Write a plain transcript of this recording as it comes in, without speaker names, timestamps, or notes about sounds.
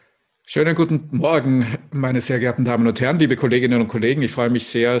Schönen guten Morgen, meine sehr geehrten Damen und Herren, liebe Kolleginnen und Kollegen. Ich freue mich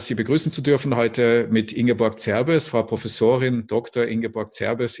sehr, Sie begrüßen zu dürfen heute mit Ingeborg Zerbes. Frau Professorin Dr. Ingeborg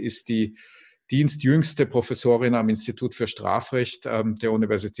Zerbes ist die dienstjüngste Professorin am Institut für Strafrecht der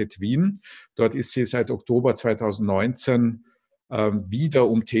Universität Wien. Dort ist sie seit Oktober 2019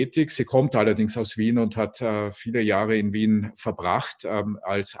 wiederum tätig. Sie kommt allerdings aus Wien und hat viele Jahre in Wien verbracht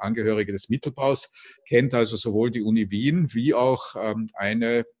als Angehörige des Mittelbaus, kennt also sowohl die Uni Wien wie auch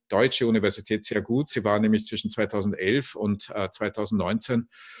eine deutsche Universität sehr gut. Sie war nämlich zwischen 2011 und 2019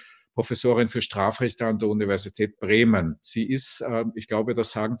 Professorin für Strafrecht an der Universität Bremen. Sie ist, ich glaube,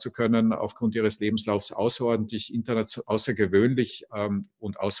 das sagen zu können, aufgrund ihres Lebenslaufs außergewöhnlich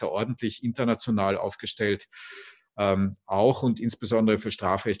und außerordentlich international aufgestellt, auch und insbesondere für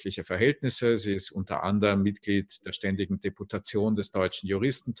strafrechtliche Verhältnisse. Sie ist unter anderem Mitglied der Ständigen Deputation des Deutschen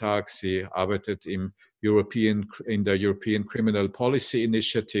Juristentags. Sie arbeitet in der European Criminal Policy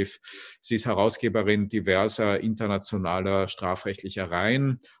Initiative. Sie ist Herausgeberin diverser internationaler strafrechtlicher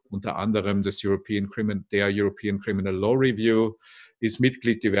Reihen, unter anderem der European Criminal Law Review, ist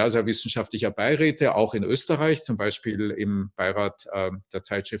Mitglied diverser wissenschaftlicher Beiräte, auch in Österreich, zum Beispiel im Beirat der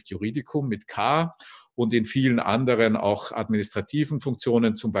Zeitschrift Juridicum mit K, und in vielen anderen auch administrativen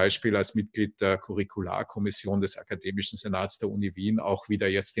Funktionen, zum Beispiel als Mitglied der Curricularkommission des Akademischen Senats der Uni Wien, auch wieder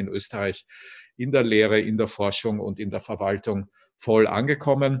jetzt in Österreich in der Lehre, in der Forschung und in der Verwaltung voll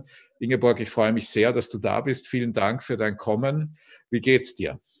angekommen. Ingeborg, ich freue mich sehr, dass du da bist. Vielen Dank für dein Kommen. Wie geht's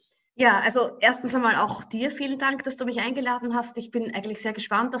dir? Ja, also erstens einmal auch dir vielen Dank, dass du mich eingeladen hast. Ich bin eigentlich sehr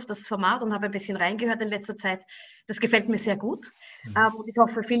gespannt auf das Format und habe ein bisschen reingehört in letzter Zeit. Das gefällt mir sehr gut. Und ich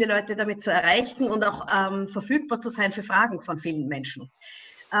hoffe, viele Leute damit zu erreichen und auch verfügbar zu sein für Fragen von vielen Menschen.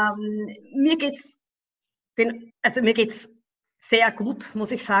 Mir geht's sehr gut,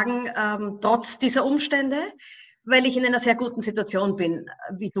 muss ich sagen, trotz dieser Umstände, weil ich in einer sehr guten Situation bin,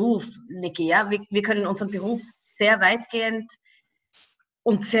 wie du, Legea. Wir können unseren Beruf sehr weitgehend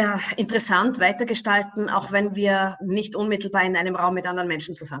und sehr interessant weitergestalten, auch wenn wir nicht unmittelbar in einem Raum mit anderen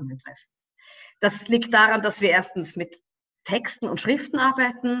Menschen zusammentreffen. Das liegt daran, dass wir erstens mit Texten und Schriften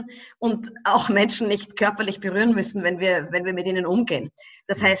arbeiten und auch Menschen nicht körperlich berühren müssen, wenn wir mit ihnen umgehen.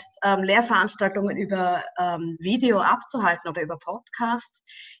 Das heißt, Lehrveranstaltungen über Video abzuhalten oder über Podcast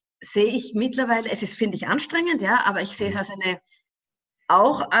sehe ich mittlerweile, finde ich anstrengend, ja, aber ich sehe es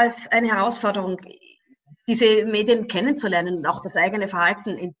auch als eine Herausforderung, diese Medien kennenzulernen und auch das eigene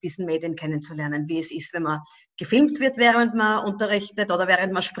Verhalten in diesen Medien kennenzulernen, wie es ist, wenn man gefilmt wird, während man unterrichtet oder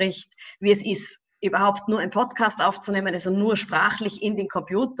während man spricht, wie es ist, überhaupt nur einen Podcast aufzunehmen, also nur sprachlich in den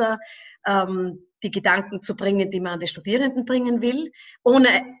Computer die Gedanken zu bringen, die man an die Studierenden bringen will, ohne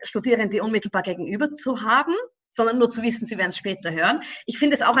Studierende unmittelbar gegenüber zu haben, sondern nur zu wissen, sie werden es später hören. Ich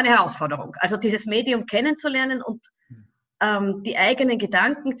finde es auch eine Herausforderung, also dieses Medium kennenzulernen und die eigenen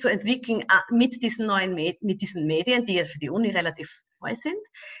Gedanken zu entwickeln mit diesen Medien, die jetzt für die Uni relativ neu sind,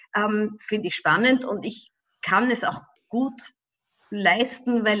 finde ich spannend und ich kann es auch gut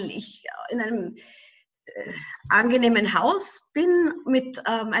leisten, weil ich in einem angenehmen Haus bin mit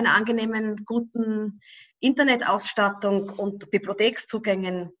einer angenehmen, guten Internetausstattung und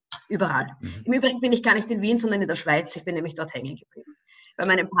Bibliothekszugängen überall. Im Übrigen bin ich gar nicht in Wien, sondern in der Schweiz. Ich bin nämlich dort hängen geblieben bei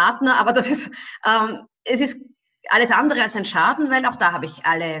meinem Partner, aber das ist, es ist alles andere als ein Schaden, weil auch da habe ich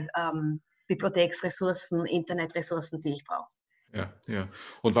alle Bibliotheksressourcen, Internetressourcen, die ich brauche. Ja, ja.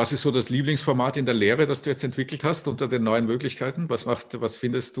 Und was ist so das Lieblingsformat in der Lehre, das du jetzt entwickelt hast unter den neuen Möglichkeiten? Was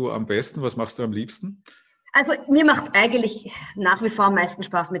findest du am besten? Was machst du am liebsten? Also mir macht eigentlich nach wie vor am meisten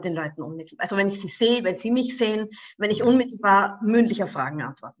Spaß mit den Leuten unmittelbar. Also wenn ich sie sehe, wenn sie mich sehen, wenn ich unmittelbar mündlich auf Fragen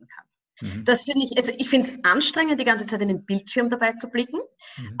antworten kann. Das finde ich, also ich finde es anstrengend, die ganze Zeit in den Bildschirm dabei zu blicken,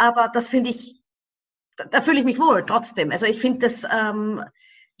 aber das finde ich, da fühle ich mich wohl trotzdem. Also ich finde das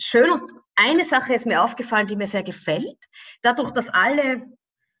schön und eine Sache ist mir aufgefallen, die mir sehr gefällt. Dadurch, dass alle,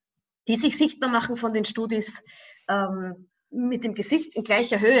 die sich sichtbar machen von den Studis, mit dem Gesicht in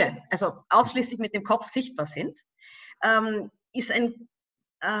gleicher Höhe, also ausschließlich mit dem Kopf sichtbar sind, ist die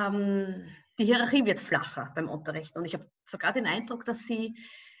Hierarchie wird flacher beim Unterricht. Und ich habe sogar den Eindruck, dass sie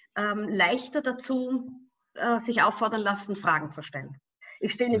leichter dazu sich auffordern lassen, Fragen zu stellen.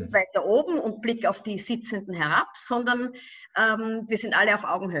 Ich stehe nicht weiter oben und blicke auf die Sitzenden herab, sondern wir sind alle auf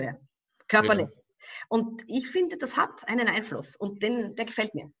Augenhöhe, körperlich. Ja. Und ich finde, das hat einen Einfluss und der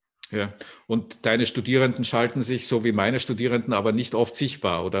gefällt mir. Ja, und deine Studierenden schalten sich, so wie meine Studierenden, aber nicht oft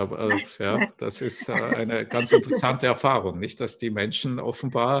sichtbar, oder? Nein, ja, nein. Das ist eine ganz interessante Erfahrung, nicht? Dass die Menschen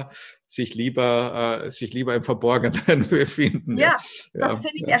offenbar sich lieber im Verborgenen befinden. Ja, das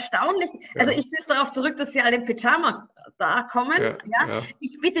finde ich erstaunlich. Also ich führe darauf zurück, dass sie alle im Pyjama da kommen. Ja.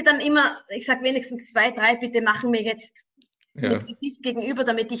 Ich bitte dann immer, ich sage wenigstens 2, 3, bitte machen wir jetzt mit Gesicht gegenüber,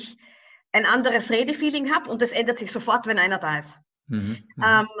 damit ich ein anderes Redefeeling habe und das ändert sich sofort, wenn einer da ist.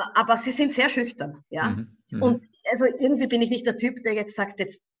 Aber sie sind sehr schüchtern, ja. Und also irgendwie bin ich nicht der Typ, der jetzt sagt,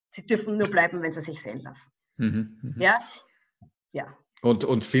 sie dürfen nur bleiben, wenn sie sich sehen lassen. Ja.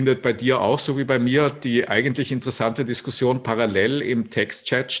 Und findet bei dir auch, so wie bei mir, die eigentlich interessante Diskussion parallel im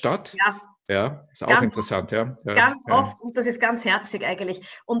Textchat statt? Ja, ist auch ganz interessant, ja. Ganz oft, und das ist ganz herzig eigentlich.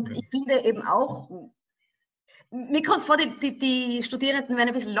 Und ich finde eben auch, mir kommt vor, die Studierenden werden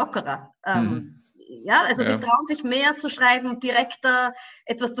ein bisschen lockerer. Ja, also sie trauen sich mehr zu schreiben, direkter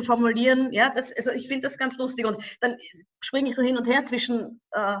etwas zu formulieren. Ja, also ich finde das ganz lustig. Und dann springe ich so hin und her zwischen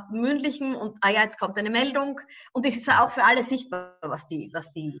mündlichen und, jetzt kommt eine Meldung. Und es ist ja auch für alle sichtbar, was die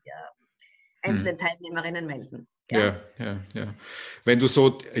einzelnen Teilnehmerinnen melden. Ja. Wenn du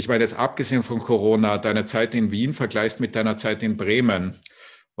so, ich meine jetzt abgesehen von Corona, deine Zeit in Wien vergleichst mit deiner Zeit in Bremen,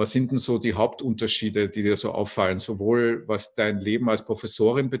 was sind denn so die Hauptunterschiede, die dir so auffallen, sowohl was dein Leben als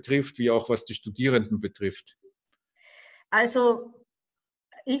Professorin betrifft, wie auch was die Studierenden betrifft? Also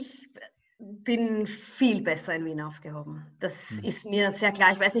ich bin viel besser in Wien aufgehoben. Das ist mir sehr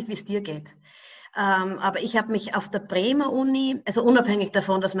klar. Ich weiß nicht, wie es dir geht. Aber ich habe mich auf der Bremer Uni, also unabhängig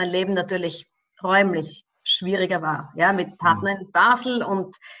davon, dass mein Leben natürlich räumlich schwieriger war, ja, mit Partner in Basel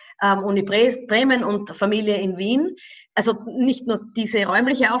und Uni Bremen und Familie in Wien. Also nicht nur diese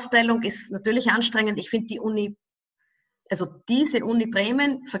räumliche Aufteilung ist natürlich anstrengend. Ich finde diese Uni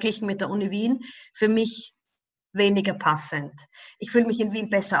Bremen verglichen mit der Uni Wien für mich weniger passend. Ich fühle mich in Wien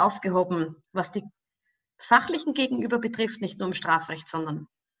besser aufgehoben, was die fachlichen Gegenüber betrifft, nicht nur im Strafrecht, sondern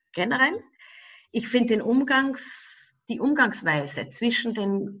generell. Ich finde die Umgangsweise zwischen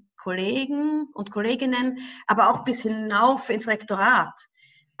den Kollegen und Kolleginnen, aber auch bis hinauf ins Rektorat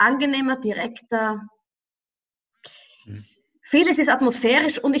angenehmer, direkter. Vieles ist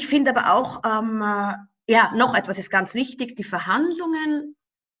atmosphärisch und ich finde aber auch, noch etwas ist ganz wichtig, die Verhandlungen,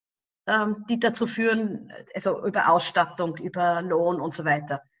 die dazu führen, also über Ausstattung, über Lohn und so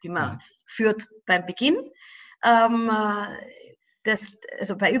weiter, die man führt beim Beginn, also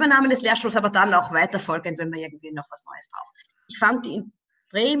bei Übernahme des Lehrstuhls, aber dann auch weiterfolgend, wenn man irgendwie noch was Neues braucht. Ich fand die in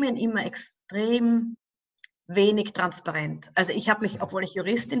Bremen immer extrem wenig transparent. Also ich habe mich, obwohl ich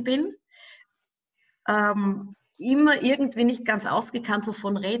Juristin bin, immer irgendwie nicht ganz ausgekannt,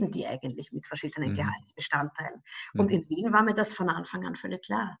 wovon reden die eigentlich mit verschiedenen Gehaltsbestandteilen. Und in Wien war mir das von Anfang an völlig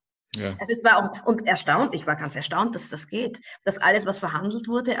klar. Ja. Also es war ich war ganz erstaunt, dass das geht, dass alles, was verhandelt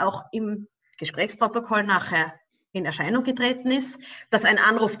wurde, auch im Gesprächsprotokoll nachher in Erscheinung getreten ist, dass ein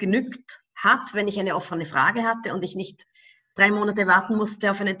Anruf genügt hat, wenn ich eine offene Frage hatte und ich nicht 3 Monate warten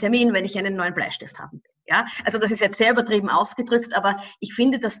musste auf einen Termin, wenn ich einen neuen Bleistift haben will. Ja? Also das ist jetzt sehr übertrieben ausgedrückt, aber ich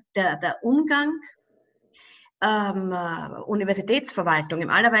finde, dass der Umgang Universitätsverwaltung im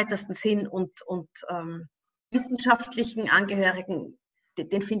allerweitesten Sinn und wissenschaftlichen Angehörigen,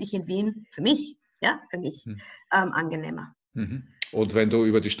 den finde ich in Wien für mich angenehmer. Und wenn du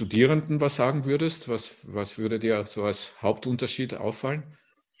über die Studierenden was sagen würdest, was würde dir so als Hauptunterschied auffallen?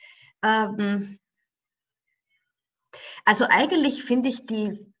 Also eigentlich finde ich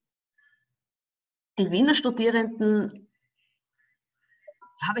die Wiener Studierenden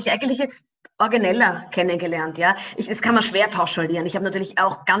habe ich eigentlich jetzt origineller kennengelernt, ja. Das kann man schwer pauschalieren. Ich habe natürlich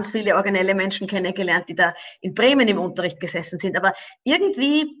auch ganz viele originelle Menschen kennengelernt, die da in Bremen im Unterricht gesessen sind. Aber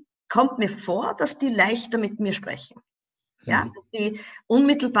irgendwie kommt mir vor, dass die leichter mit mir sprechen. Ja, dass die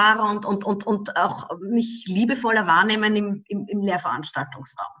unmittelbarer und auch mich liebevoller wahrnehmen im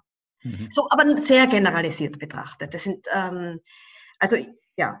Lehrveranstaltungsraum. So, aber sehr generalisiert betrachtet. Das sind,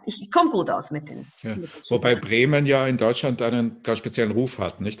 ich komme gut aus mit den. Ja. Wobei Bremen ja in Deutschland einen ganz speziellen Ruf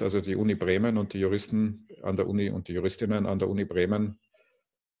hat, nicht? Also die Uni Bremen und die Juristen an der Uni und die Juristinnen an der Uni Bremen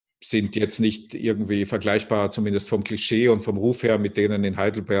sind jetzt nicht irgendwie vergleichbar, zumindest vom Klischee und vom Ruf her, mit denen in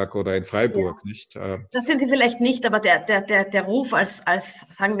Heidelberg oder in Freiburg, nicht? Das sind sie vielleicht nicht, aber der Ruf als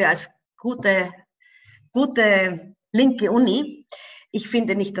sagen wir, als gute linke Uni, ich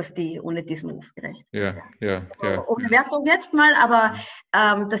finde nicht, dass die Uni diesem Ruf gerecht wird. Ja. Ohne Wertung jetzt mal, aber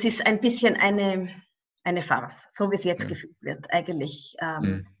das ist ein bisschen eine Farce, so wie es jetzt gefühlt wird. Eigentlich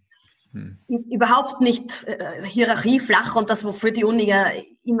überhaupt nicht hierarchieflach und das, wofür die Uni ja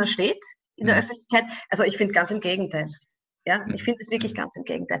immer steht in der Öffentlichkeit. Also ich finde ganz im Gegenteil. Ja, ich finde es wirklich ganz im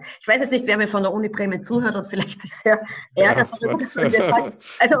Gegenteil. Ich weiß jetzt nicht, wer mir von der Uni Bremen zuhört und vielleicht sich sehr ärgert darüber, dass wir jetzt sagen.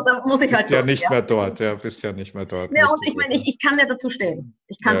 Also da muss ich halt. Bist ja nicht mehr dort, ja, bist ja nicht mehr dort. Ja, und ich meine, ich kann ja dazu stehen.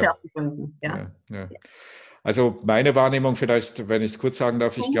 Ich kann es ja auch begründen. Ja. Also meine Wahrnehmung vielleicht, wenn ich es kurz sagen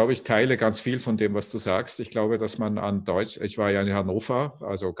darf, ich glaube, ich teile ganz viel von dem, was du sagst. Ich glaube, dass man ich war ja in Hannover,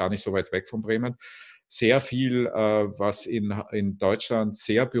 also gar nicht so weit weg von Bremen. sehr viel, was in Deutschland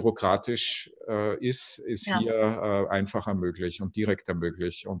sehr bürokratisch ist Ja, hier einfacher möglich und direkter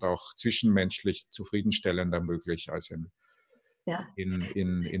möglich und auch zwischenmenschlich zufriedenstellender möglich als ja,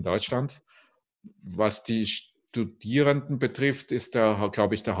 in Deutschland. Was die Studierenden betrifft, ist da,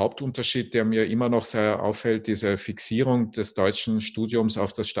 glaube ich, der Hauptunterschied, der mir immer noch sehr auffällt, diese Fixierung des deutschen Studiums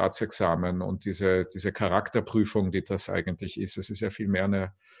auf das Staatsexamen und diese Charakterprüfung, die das eigentlich ist. Es ist ja viel mehr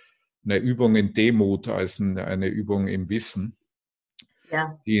eine Übung in Demut als eine Übung im Wissen,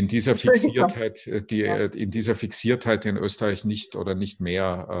 ja. die in dieser Sowieso. Fixiertheit, Ja, in Österreich nicht oder nicht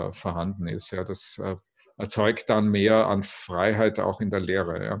mehr vorhanden ist. Ja, das erzeugt dann mehr an Freiheit auch in der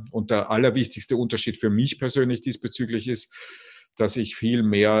Lehre. Ja. Und der allerwichtigste Unterschied für mich persönlich diesbezüglich ist, dass ich viel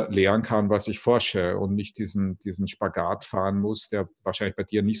mehr lernen kann, was ich forsche und nicht diesen Spagat fahren muss, der wahrscheinlich bei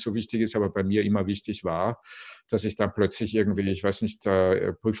dir nicht so wichtig ist, aber bei mir immer wichtig war, dass ich dann plötzlich irgendwie, ich weiß nicht,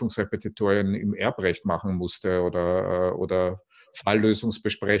 Prüfungsrepetitorien im Erbrecht machen musste oder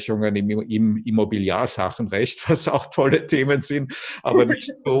Falllösungsbesprechungen im Immobiliarsachenrecht, was auch tolle Themen sind, aber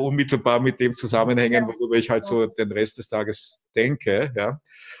nicht so unmittelbar mit dem zusammenhängen, ja, worüber ich halt so den Rest des Tages denke. Ja.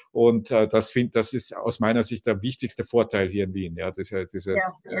 Und das ist aus meiner Sicht der wichtigste Vorteil hier in Wien, ja, diese ja,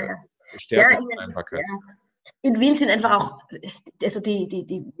 ja. Ja, Stärke der ja. Vereinbarkeit. In Wien sind einfach auch, also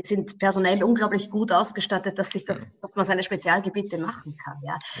die sind personell unglaublich gut ausgestattet, dass man seine Spezialgebiete machen kann.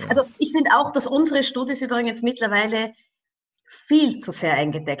 Ja. Ja. Also ich finde auch, dass unsere Studis übrigens mittlerweile viel zu sehr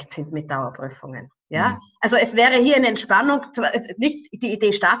eingedeckt sind mit Dauerprüfungen. Ja, also es wäre hier eine Entspannung, nicht die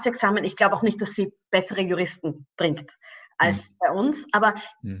Idee Staatsexamen, ich glaube auch nicht, dass sie bessere Juristen bringt als bei uns, aber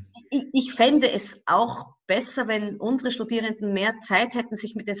ich fände es auch besser, wenn unsere Studierenden mehr Zeit hätten,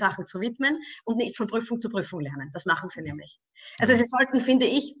 sich mit den Sachen zu widmen und nicht von Prüfung zu Prüfung lernen. Das machen sie nämlich. Also sie sollten, finde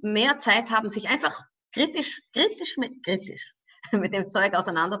ich, mehr Zeit haben, sich einfach kritisch mit dem Zeug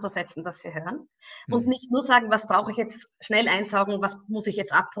auseinanderzusetzen, das sie hören. Und nicht nur sagen, was brauche ich jetzt schnell einsaugen, was muss ich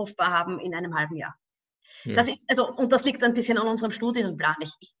jetzt abrufbar haben in einem halben Jahr. Ja. Das ist, also, und das liegt ein bisschen an unserem Studienplan.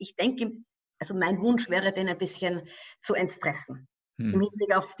 Ich denke, also mein Wunsch wäre, den ein bisschen zu entstressen. Im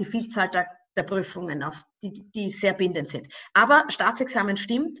Hinblick auf die Vielzahl der Prüfungen, auf die sehr bindend sind. Aber Staatsexamen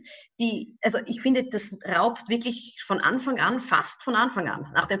stimmt. Also ich finde, das raubt wirklich fast von Anfang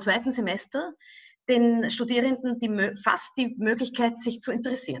an, nach dem zweiten Semester, den Studierenden fast die Möglichkeit, sich zu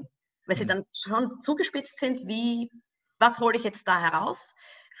interessieren. Weil sie dann schon zugespitzt sind, was hole ich jetzt da heraus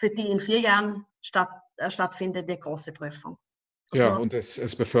für die in 4 Jahren stattfindende große Prüfung. Ja, und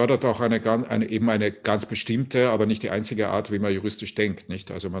es befördert auch eine ganz bestimmte, aber nicht die einzige Art, wie man juristisch denkt, nicht?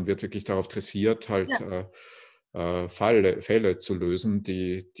 Also man wird wirklich darauf dressiert, halt Fälle zu lösen,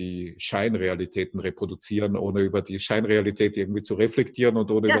 die Scheinrealitäten reproduzieren, ohne über die Scheinrealität irgendwie zu reflektieren und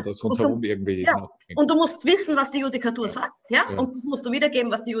ohne über das rundherum irgendwie nachzudenken. Und du musst wissen, was die Judikatur sagt, ja? Und das musst du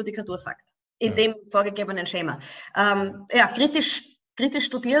wiedergeben, was die Judikatur sagt, in dem vorgegebenen Schema. Kritisch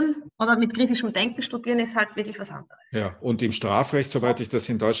studieren oder mit kritischem Denken studieren ist halt wirklich was anderes. Ja, und im Strafrecht, soweit ich das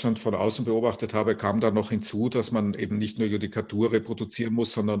in Deutschland von außen beobachtet habe, kam da noch hinzu, dass man eben nicht nur Judikatur reproduzieren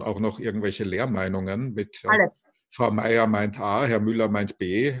muss, sondern auch noch irgendwelche Lehrmeinungen mit Frau Meier meint A, Herr Müller meint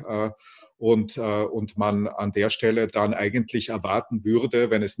B. Und man an der Stelle dann eigentlich erwarten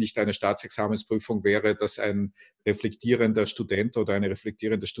würde, wenn es nicht eine Staatsexamensprüfung wäre, dass ein reflektierender Student oder eine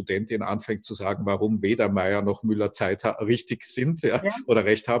reflektierende Studentin anfängt zu sagen, warum weder Meier noch Müller richtig sind oder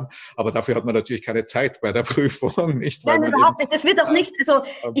recht haben. Aber dafür hat man natürlich keine Zeit bei der Prüfung. Nicht, Nein, überhaupt nicht. Das wird auch nicht, also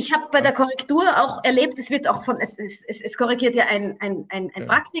ich habe bei der Korrektur auch erlebt, es wird auch es korrigiert ja ein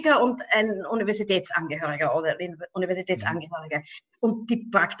Praktiker und ein Universitätsangehöriger oder Universitätsangehörige. Und die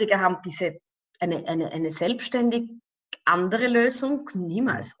Praktiker haben eine selbstständig andere Lösung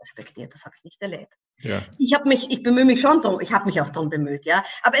niemals respektiert. Das habe ich nicht erlebt. Ja. Ich bemühe mich schon drum, ich habe mich auch darum bemüht, ja.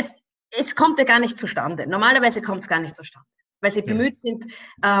 Aber es kommt ja gar nicht zustande. Normalerweise kommt es gar nicht zustande, weil sie bemüht sind,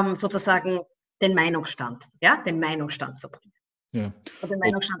 sozusagen den Meinungsstand zu bringen. Ja. Und den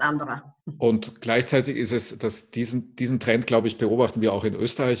Meinungsstand anderer. Und gleichzeitig ist es, dass diesen Trend, glaube ich, beobachten wir auch in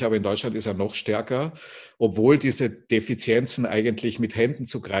Österreich, aber in Deutschland ist er noch stärker. Obwohl diese Defizienzen eigentlich mit Händen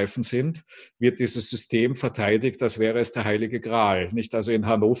zu greifen sind, wird dieses System verteidigt, als wäre es der heilige Gral. Nicht? Also in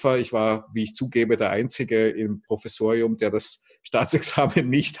Hannover, ich war, wie ich zugebe, der Einzige im Professorium, der das Staatsexamen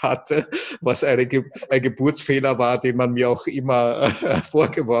nicht hatte, was ein Geburtsfehler war, den man mir auch immer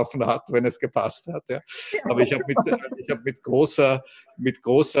vorgeworfen hat, wenn es gepasst hat. Ja. Aber ich habe mit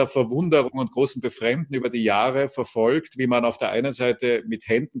großer Verwunderung und großem Befremden über die Jahre verfolgt, wie man auf der einen Seite mit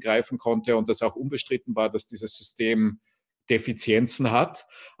Händen greifen konnte und das auch unbestritten war, dass dieses System Defizienzen hat,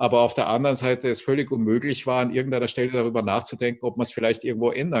 aber auf der anderen Seite es völlig unmöglich war, an irgendeiner Stelle darüber nachzudenken, ob man es vielleicht irgendwo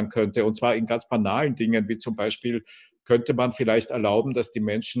ändern könnte. Und zwar in ganz banalen Dingen, wie zum Beispiel könnte man vielleicht erlauben, dass die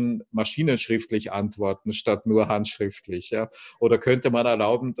Menschen maschinenschriftlich antworten, statt nur handschriftlich. Ja? Oder könnte man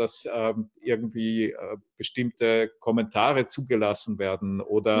erlauben, dass irgendwie bestimmte Kommentare zugelassen werden Ja,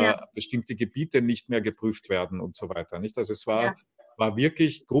 oder bestimmte Gebiete nicht mehr geprüft werden und so weiter. Nicht? Also es ja, war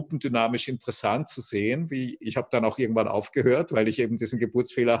wirklich gruppendynamisch interessant zu sehen, wie ich habe dann auch irgendwann aufgehört, weil ich eben diesen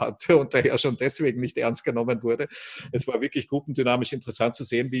Geburtsfehler hatte und daher schon deswegen nicht ernst genommen wurde. Es war wirklich gruppendynamisch interessant zu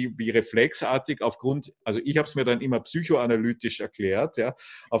sehen, wie reflexartig aufgrund, also ich habe es mir dann immer psychoanalytisch erklärt, ja,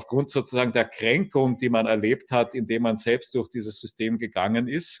 aufgrund sozusagen der Kränkung, die man erlebt hat, indem man selbst durch dieses System gegangen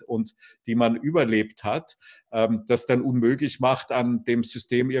ist und die man überlebt hat, das dann unmöglich macht, an dem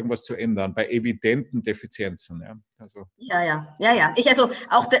System irgendwas zu ändern, bei evidenten Defizienzen. Ja. Also, ja. Ich also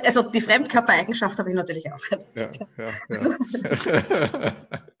auch also die Fremdkörpereigenschaft habe ich natürlich auch. ja.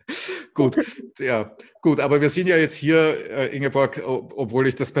 Gut, ja, gut, aber wir sind ja jetzt hier, Ingeborg, obwohl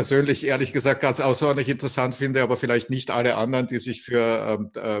ich das persönlich ehrlich gesagt ganz außerordentlich interessant finde, aber vielleicht nicht alle anderen, die sich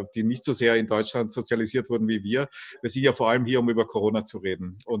die nicht so sehr in Deutschland sozialisiert wurden wie wir. Wir sind ja vor allem hier, um über Corona zu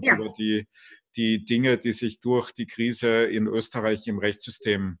reden und Ja, über die Dinge, die sich durch die Krise in Österreich im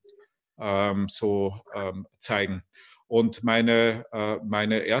Rechtssystem zeigen. Und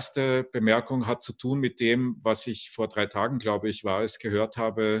meine erste Bemerkung hat zu tun mit dem, was ich vor 3 Tagen, glaube ich, gehört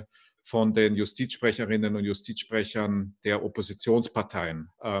habe von den Justizsprecherinnen und Justizsprechern der Oppositionsparteien,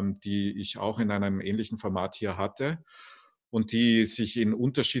 die ich auch in einem ähnlichen Format hier hatte und die sich in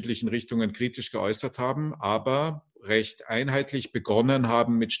unterschiedlichen Richtungen kritisch geäußert haben, aber recht einheitlich begonnen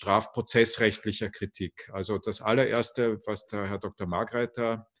haben mit strafprozessrechtlicher Kritik. Also das allererste, was der Herr Dr.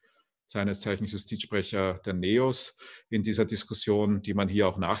 Margreiter, seines Zeichens Justizsprecher der NEOS, in dieser Diskussion, die man hier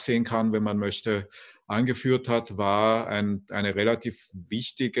auch nachsehen kann, wenn man möchte, angeführt hat, war eine relativ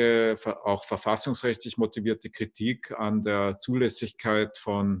wichtige, auch verfassungsrechtlich motivierte Kritik an der Zulässigkeit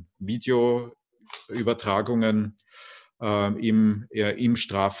von Videoübertragungen im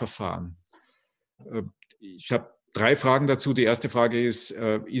Strafverfahren. Ich habe 3 Fragen dazu. Die erste Frage ist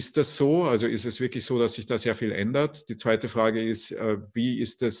das so? Also ist es wirklich so, dass sich da sehr viel ändert? Die zweite Frage ist, wie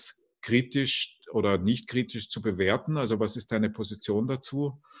ist es kritisch oder nicht kritisch zu bewerten? Also was ist deine Position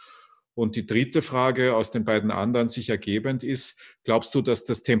dazu? Und die dritte Frage aus den beiden anderen sich ergebend ist, glaubst du, dass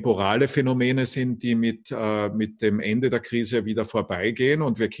das temporale Phänomene sind, die mit dem Ende der Krise wieder vorbeigehen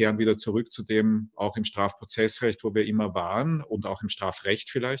und wir kehren wieder zurück zu dem auch im Strafprozessrecht, wo wir immer waren und auch im Strafrecht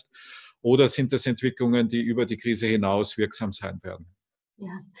vielleicht? Oder sind das Entwicklungen, die über die Krise hinaus wirksam sein werden?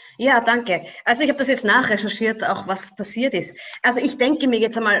 Ja, danke. Also ich habe das jetzt nachrecherchiert, auch was passiert ist. Also ich denke mir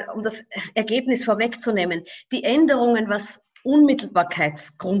jetzt einmal, um das Ergebnis vorwegzunehmen, die Änderungen, was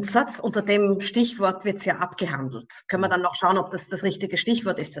Unmittelbarkeitsgrundsatz, unter dem Stichwort wird es ja abgehandelt. Können wir dann noch schauen, ob das das richtige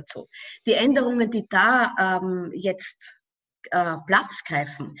Stichwort ist dazu. Die Änderungen, die da jetzt Platz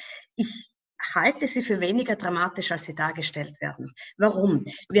greifen, ich halte sie für weniger dramatisch, als sie dargestellt werden. Warum?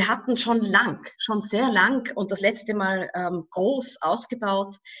 Wir hatten schon sehr lang und das letzte Mal groß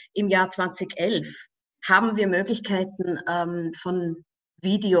ausgebaut im Jahr 2011, haben wir Möglichkeiten von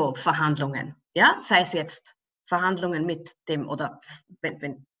Videoverhandlungen. Ja, sei es jetzt Verhandlungen mit dem, oder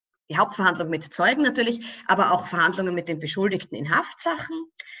wenn die Hauptverhandlung mit Zeugen natürlich, aber auch Verhandlungen mit den Beschuldigten in Haftsachen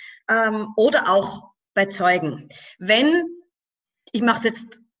oder auch bei Zeugen. Ich mache es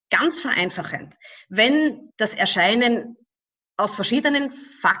jetzt ganz vereinfachend, wenn das Erscheinen aus verschiedenen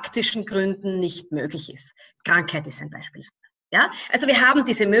faktischen Gründen nicht möglich ist. Krankheit ist ein Beispiel. Ja? Also wir haben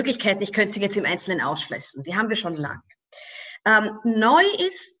diese Möglichkeiten, ich könnte sie jetzt im Einzelnen ausschließen, die haben wir schon lange. Neu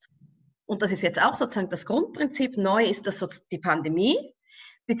ist, und das ist jetzt auch sozusagen das Grundprinzip, neu ist das die Pandemie,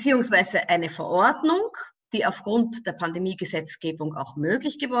 beziehungsweise eine Verordnung, die aufgrund der Pandemiegesetzgebung auch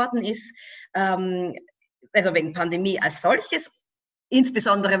möglich geworden ist, also wegen Pandemie als solches,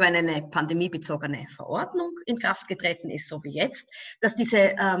 insbesondere wenn eine pandemiebezogene Verordnung in Kraft getreten ist, so wie jetzt, dass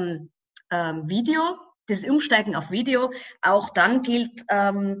dieses Umsteigen auf Video auch dann gilt,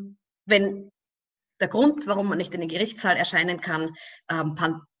 wenn der Grund, warum man nicht in den Gerichtssaal erscheinen kann,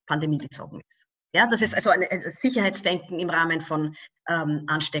 pandemiebezogen ist. Ja, das ist also ein Sicherheitsdenken im Rahmen von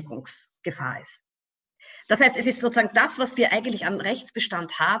Ansteckungsgefahr ist. Das heißt, es ist sozusagen das, was wir eigentlich an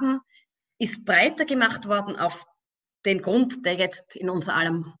Rechtsbestand haben, ist breiter gemacht worden auf den Grund, der jetzt in unser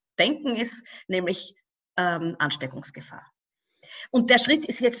allem Denken ist, nämlich Ansteckungsgefahr. Und der Schritt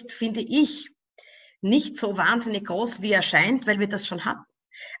ist jetzt, finde ich, nicht so wahnsinnig groß, wie er scheint, weil wir das schon hatten.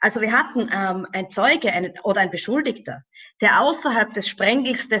 Also wir hatten ein Zeuge oder ein Beschuldigter, der außerhalb des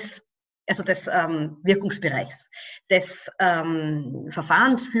Sprengels des Wirkungsbereichs des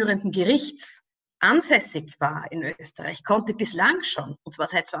verfahrensführenden Gerichts ansässig war in Österreich, konnte bislang schon, und zwar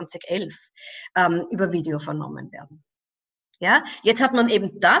seit 2011, über Video vernommen werden. Ja, jetzt hat man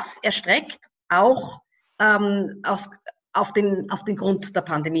eben das erstreckt, auch auf den Grund der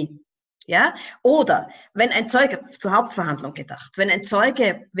Pandemie. Ja? Oder wenn ein Zeuge, zur Hauptverhandlung gedacht, wenn ein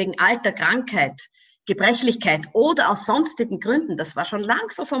Zeuge wegen Alter, Krankheit, Gebrechlichkeit oder aus sonstigen Gründen, das war schon lang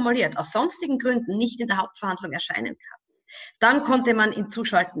so formuliert, aus sonstigen Gründen nicht in der Hauptverhandlung erscheinen kann, dann konnte man ihn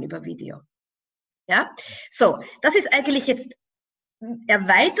zuschalten über Video. Ja? So, das ist eigentlich jetzt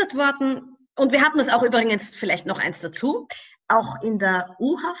erweitert worden. Und wir hatten es auch übrigens, vielleicht noch eins dazu, auch in der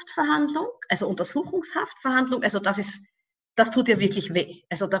U-Haftverhandlung, also Untersuchungshaftverhandlung, also das tut ja wirklich weh.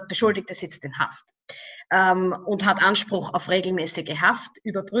 Also der Beschuldigte sitzt in Haft und hat Anspruch auf regelmäßige Haft,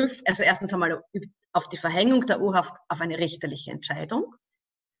 überprüft, also erstens einmal auf die Verhängung der U-Haft auf eine richterliche Entscheidung,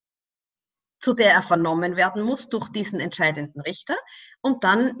 zu der er vernommen werden muss durch diesen entscheidenden Richter und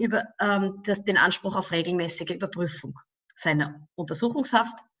dann über den Anspruch auf regelmäßige Überprüfung seiner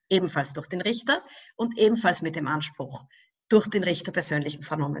Untersuchungshaft, ebenfalls durch den Richter und ebenfalls mit dem Anspruch, durch den Richter persönlich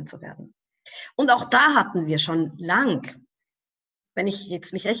vernommen zu werden. Und auch da hatten wir schon lang, wenn ich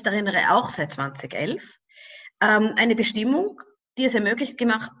jetzt mich recht erinnere, auch seit 2011, eine Bestimmung, die es möglich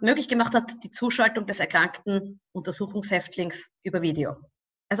gemacht hat, die Zuschaltung des erkrankten Untersuchungshäftlings über Video.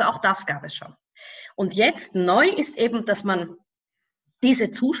 Also auch das gab es schon. Und jetzt neu ist eben, dass man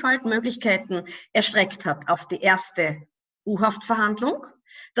diese Zuschaltmöglichkeiten erstreckt hat auf die erste U-Haftverhandlung,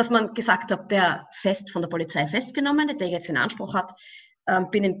 dass man gesagt hat, der von der Polizei festgenommene, der jetzt in Anspruch hat,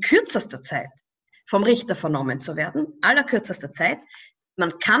 binnen kürzester Zeit vom Richter vernommen zu werden, allerkürzester Zeit.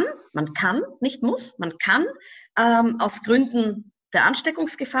 Man kann, nicht muss, man kann aus Gründen der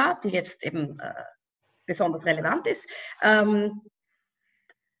Ansteckungsgefahr, die jetzt eben besonders relevant ist,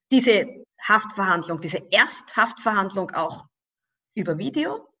 diese Haftverhandlung, diese Ersthaftverhandlung auch über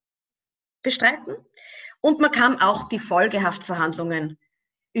Video bestreiten. Und man kann auch die Folgehaftverhandlungen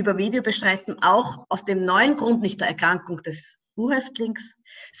über Video bestreiten, auch aus dem neuen Grund, nicht der Erkrankung des U-Häftlings,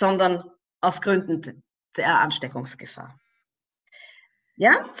 sondern aus Gründen der Ansteckungsgefahr.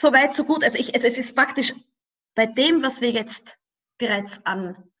 Ja, soweit, so gut. Also es ist praktisch bei dem, was wir jetzt bereits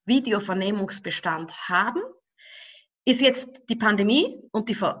an Videovernehmungsbestand haben, ist jetzt die Pandemie und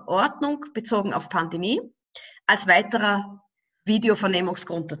die Verordnung bezogen auf Pandemie als weiterer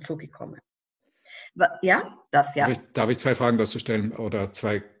Videovernehmungsgrund dazugekommen. Ja, das ja. Darf ich zwei Fragen dazu stellen oder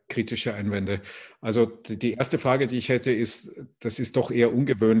zwei kritische Einwände? Also die erste Frage, die ich hätte, ist, das ist doch eher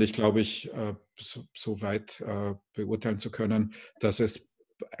ungewöhnlich, glaube ich, so weit beurteilen zu können, dass es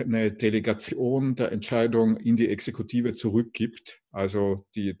eine Delegation der Entscheidung in die Exekutive zurückgibt. Also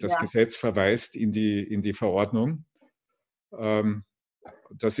das Gesetz verweist in die Verordnung.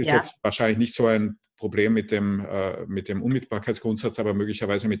 Das ist jetzt wahrscheinlich nicht so ein Problem mit dem Unmittelbarkeitsgrundsatz, aber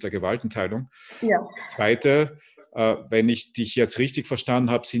möglicherweise mit der Gewaltenteilung. Ja. Das Zweite, wenn ich dich jetzt richtig verstanden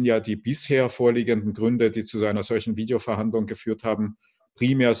habe, sind ja die bisher vorliegenden Gründe, die zu einer solchen Videoverhandlung geführt haben,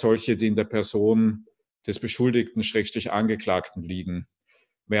 primär solche, die in der Person des Beschuldigten / Angeklagten liegen.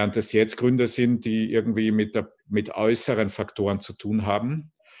 Während es jetzt Gründe sind, die irgendwie mit äußeren Faktoren zu tun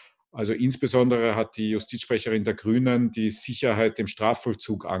haben. Also insbesondere hat die Justizsprecherin der Grünen die Sicherheit im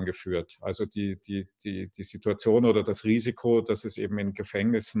Strafvollzug angeführt. Also die Situation oder das Risiko, dass es eben in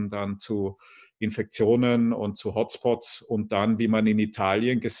Gefängnissen dann zu Infektionen und zu Hotspots und dann, wie man in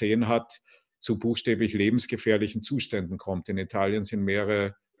Italien gesehen hat, zu buchstäblich lebensgefährlichen Zuständen kommt. In Italien sind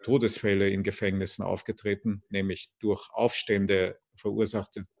mehrere Todesfälle in Gefängnissen aufgetreten, nämlich durch Aufstände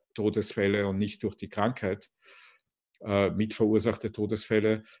verursachte Todesfälle und nicht durch die Krankheit. Mitverursachte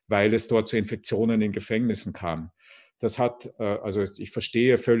Todesfälle, weil es dort zu Infektionen in Gefängnissen kam. Das hat, also ich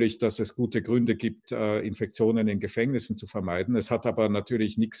verstehe völlig, dass es gute Gründe gibt, Infektionen in Gefängnissen zu vermeiden. Es hat aber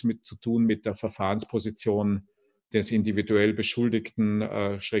natürlich nichts zu tun mit der Verfahrensposition des individuell Beschuldigten,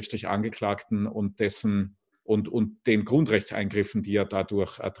 / Angeklagten und dessen und den Grundrechtseingriffen, die er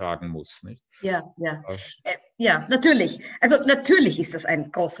dadurch ertragen muss. Nicht? Ja, natürlich. Also natürlich ist das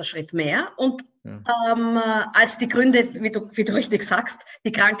ein großer Schritt mehr und als die Gründe, wie du richtig sagst,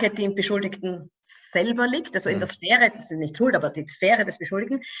 die Krankheit, die im Beschuldigten selber liegt, also in der Sphäre, das ist nicht Schuld, aber die Sphäre des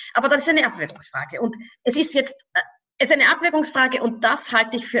Beschuldigten, aber das ist eine Abwägungsfrage. Und es ist jetzt eine Abwägungsfrage und das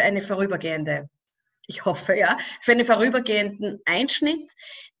halte ich für eine vorübergehende, ich hoffe, für einen vorübergehenden Einschnitt,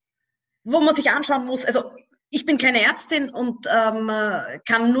 wo man sich anschauen muss, also ich bin keine Ärztin und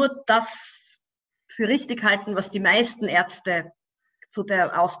kann nur das für richtig halten, was die meisten Ärzte zu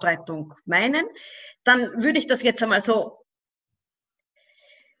der Ausbreitung meinen. Dann würde ich das jetzt einmal so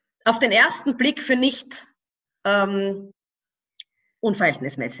auf den ersten Blick für nicht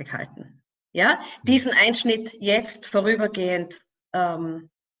unverhältnismäßig halten. Diesen Einschnitt jetzt vorübergehend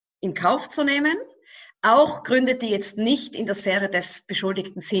in Kauf zu nehmen auch Gründe, die jetzt nicht in der Sphäre des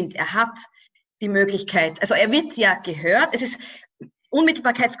Beschuldigten sind. Er hat die Möglichkeit, also er wird ja gehört. Es ist,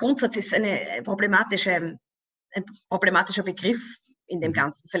 Unmittelbarkeitsgrundsatz ist ein problematischer Begriff in dem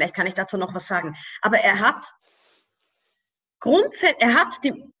Ganzen. Vielleicht kann ich dazu noch was sagen. Aber er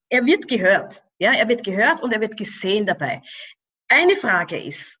wird gehört. Ja, er wird gehört und er wird gesehen dabei. Eine Frage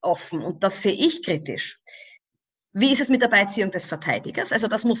ist offen und das sehe ich kritisch. Wie ist es mit der Beiziehung des Verteidigers? Also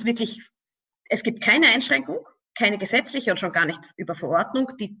das muss wirklich, es gibt keine Einschränkung, keine gesetzliche und schon gar nicht über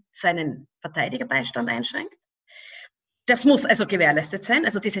Verordnung, die seinen Verteidigerbeistand einschränkt. Das muss also gewährleistet sein.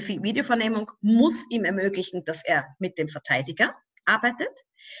 Also diese Videovernehmung muss ihm ermöglichen, dass er mit dem Verteidiger arbeitet.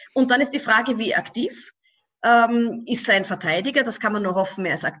 Und dann ist die Frage, wie aktiv ist sein Verteidiger. Das kann man nur hoffen,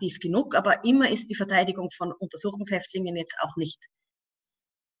 er ist aktiv genug. Aber immer ist die Verteidigung von Untersuchungshäftlingen jetzt auch nicht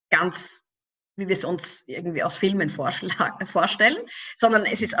ganz, wie wir es uns irgendwie aus Filmen vorstellen, sondern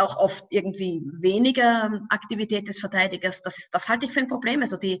es ist auch oft irgendwie weniger Aktivität des Verteidigers. Das halte ich für ein Problem.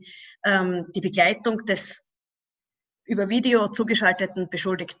 Also die Begleitung des über Video zugeschalteten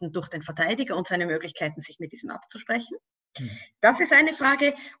Beschuldigten durch den Verteidiger und seine Möglichkeiten, sich mit diesem abzusprechen. Das ist eine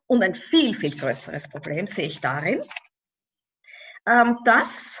Frage. Und ein viel, viel größeres Problem sehe ich darin,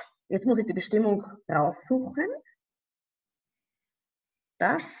 dass, jetzt muss ich die Bestimmung raussuchen,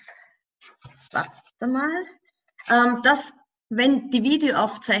 dass, wenn die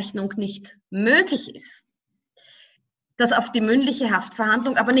Videoaufzeichnung nicht möglich ist, dass auf die mündliche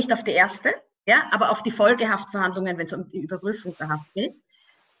Haftverhandlung, aber nicht auf die erste, ja, aber auf die Folgehaftverhandlungen, wenn es um die Überprüfung der Haft geht,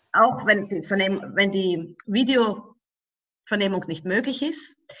 auch wenn die Videovernehmung nicht möglich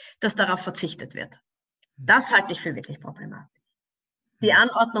ist, dass darauf verzichtet wird. Das halte ich für wirklich problematisch. Die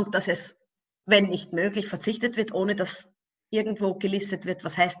Anordnung, dass es, wenn nicht möglich, verzichtet wird, ohne dass irgendwo gelistet wird,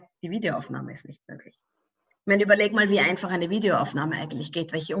 was heißt, die Videoaufnahme ist nicht möglich. Ich meine, überleg mal, wie einfach eine Videoaufnahme eigentlich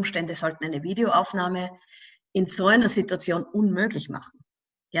geht. Welche Umstände sollten eine Videoaufnahme in so einer Situation unmöglich machen?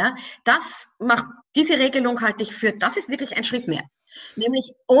 Ja, diese Regelung halte ich für, das ist wirklich ein Schritt mehr.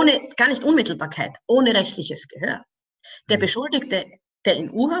 Nämlich gar nicht Unmittelbarkeit, ohne rechtliches Gehör. Der Beschuldigte, der in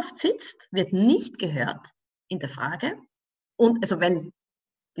U-Haft sitzt, wird nicht gehört in der Frage, und also wenn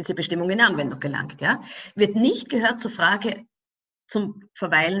diese Bestimmung in Anwendung gelangt, ja, wird nicht gehört zur Frage zum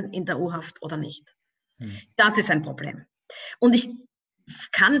Verweilen in der U-Haft oder nicht. Das ist ein Problem. Und ich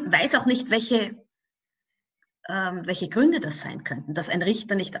weiß auch nicht, welche Gründe das sein könnten, dass ein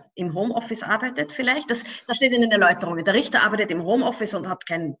Richter nicht im Homeoffice arbeitet vielleicht. Das steht in den Erläuterungen. Der Richter arbeitet im Homeoffice und hat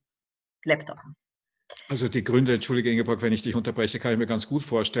keinen Laptop. Also die Gründe, entschuldige Ingeborg, wenn ich dich unterbreche, kann ich mir ganz gut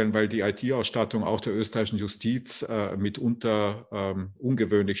vorstellen, weil die IT-Ausstattung auch der österreichischen Justiz mitunter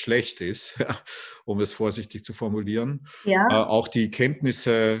ungewöhnlich schlecht ist, um es vorsichtig zu formulieren. Ja. Auch die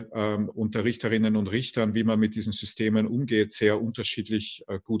Kenntnisse unter Richterinnen und Richtern, wie man mit diesen Systemen umgeht, sehr unterschiedlich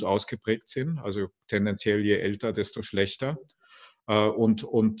gut ausgeprägt sind. Also tendenziell je älter, desto schlechter. Und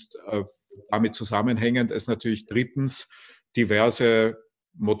damit zusammenhängend ist natürlich drittens diverse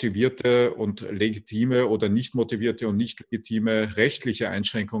motivierte und legitime oder nicht motivierte und nicht legitime rechtliche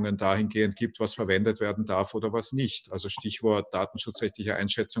Einschränkungen dahingehend gibt, was verwendet werden darf oder was nicht. Also Stichwort datenschutzrechtliche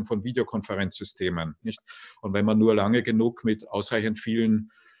Einschätzung von Videokonferenzsystemen. Nicht? Und wenn man nur lange genug mit ausreichend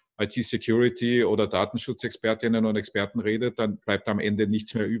vielen IT-Security oder Datenschutzexpertinnen und Experten redet, dann bleibt am Ende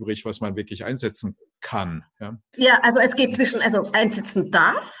nichts mehr übrig, was man wirklich einsetzen kann. Ja, also es geht einsetzen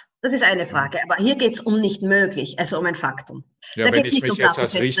darf, das ist eine Frage, aber hier geht es um nicht möglich, also um ein Faktum. Ja, wenn ich mich jetzt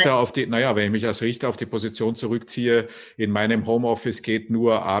als Richter wenn ich mich als Richter auf die Position zurückziehe, in meinem Homeoffice geht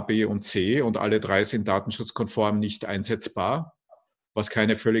nur A, B und C und alle drei sind datenschutzkonform nicht einsetzbar, was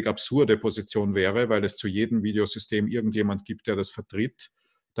keine völlig absurde Position wäre, weil es zu jedem Videosystem irgendjemand gibt, der das vertritt,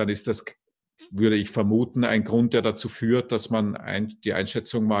 dann ist das, würde ich vermuten, ein Grund, der dazu führt, dass man die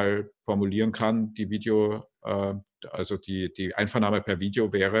Einschätzung mal formulieren kann, also die Einvernahme per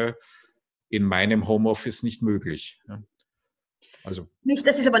Video wäre in meinem Homeoffice nicht möglich. Ja. Also.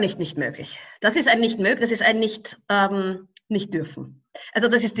 Das ist aber nicht möglich. Das ist ein nicht möglich, das ist ein nicht dürfen. Also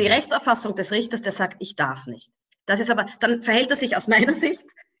das ist die Rechtsauffassung des Richters, der sagt, ich darf nicht. Das ist aber, dann verhält er sich aus meiner Sicht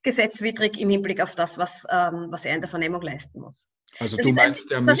gesetzwidrig im Hinblick auf das, was er in der Vernehmung leisten muss. Also du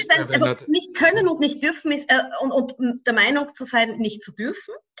meinst, der müsste... nicht können und nicht dürfen ist, und der Meinung zu sein, nicht zu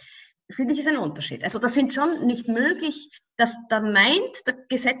dürfen, finde ich, ist ein Unterschied. Also das sind schon nicht möglich, da meint der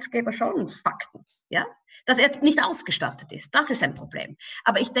Gesetzgeber schon Fakten, ja, dass er nicht ausgestattet ist. Das ist ein Problem.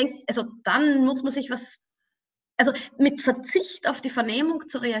 Aber ich denke, also dann muss man sich mit Verzicht auf die Vernehmung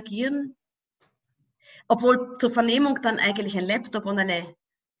zu reagieren, obwohl zur Vernehmung dann eigentlich ein Laptop und eine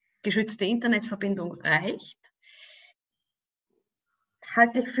geschützte Internetverbindung reicht,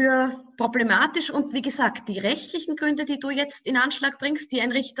 halte ich für problematisch. Und wie gesagt, die rechtlichen Gründe, die du jetzt in Anschlag bringst, die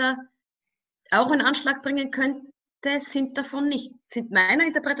ein Richter auch in Anschlag bringen könnte, sind meiner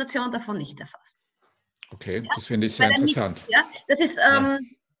Interpretation davon nicht erfasst. Okay, Ja? das finde ich sehr interessant. Ja, das ist,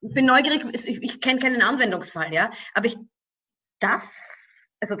 bin neugierig, ich kenne keinen Anwendungsfall, ja, aber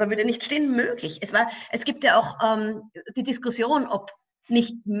also da würde nicht stehen möglich. Es gibt ja auch die Diskussion, ob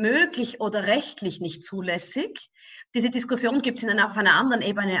nicht möglich oder rechtlich nicht zulässig. Diese Diskussion gibt es auf einer anderen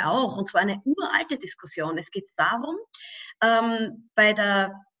Ebene auch, und zwar eine uralte Diskussion. Es geht darum, bei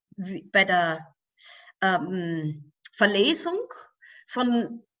der Verlesung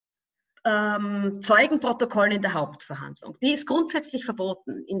von Zeugenprotokollen in der Hauptverhandlung. Die ist grundsätzlich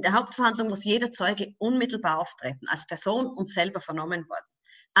verboten. In der Hauptverhandlung muss jeder Zeuge unmittelbar auftreten, als Person und selber vernommen worden.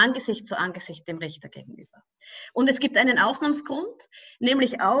 Angesicht zu Angesicht dem Richter gegenüber. Und es gibt einen Ausnahmsgrund,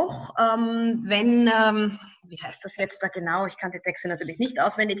 nämlich auch, wenn, wie heißt das jetzt da genau, ich kann die Texte natürlich nicht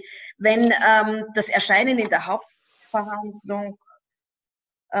auswendig, wenn das Erscheinen in der Hauptverhandlung,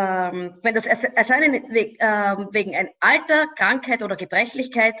 wenn das Erscheinen wegen ein Alter, Krankheit oder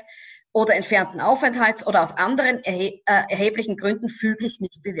Gebrechlichkeit oder entfernten Aufenthalts oder aus anderen erheblichen Gründen füglich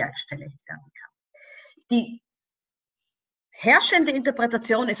nicht bewerkstelligt werden kann. Die herrschende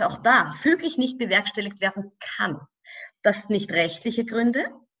Interpretation ist auch da, füglich nicht bewerkstelligt werden kann. Das nicht rechtliche Gründe,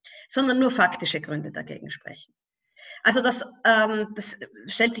 sondern nur faktische Gründe dagegen sprechen. Also das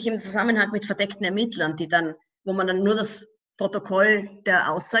stellt sich im Zusammenhang mit verdeckten Ermittlern, wo man dann nur das Protokoll der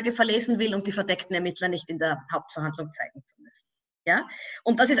Aussage verlesen will, um die verdeckten Ermittler nicht in der Hauptverhandlung zeigen zu müssen. Ja?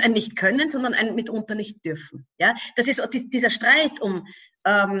 Und das ist ein Nicht-Können, sondern ein mitunter Nicht-Dürfen. Ja? Das ist dieser Streit um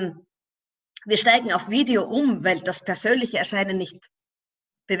wir steigen auf Video um, weil das persönliche Erscheinen nicht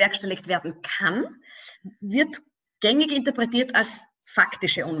bewerkstelligt werden kann, wird gängig interpretiert als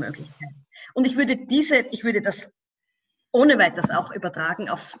faktische Unmöglichkeit. Und ich würde das ohne weiteres auch übertragen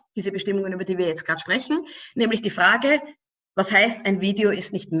auf diese Bestimmungen, über die wir jetzt gerade sprechen, nämlich die Frage, was heißt, ein Video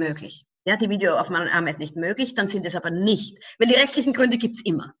ist nicht möglich? Ja, die Videoaufnahme ist nicht möglich, dann sind es aber nicht. Weil die rechtlichen Gründe gibt es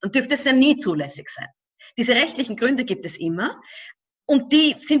immer. Dann dürfte es ja nie zulässig sein. Diese rechtlichen Gründe gibt es immer und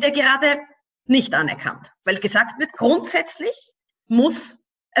die sind ja gerade nicht anerkannt, weil gesagt wird,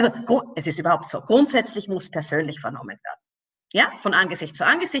 es ist überhaupt so, grundsätzlich muss persönlich vernommen werden. Ja, von Angesicht zu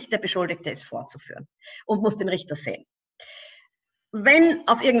Angesicht, der Beschuldigte ist vorzuführen und muss den Richter sehen. Wenn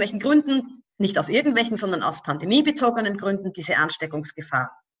aus irgendwelchen Gründen, nicht aus irgendwelchen, sondern aus pandemiebezogenen Gründen, diese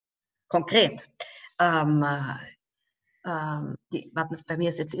Ansteckungsgefahr konkret, bei mir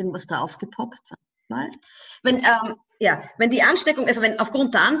ist jetzt irgendwas da aufgepoppt, wenn die Ansteckung, also wenn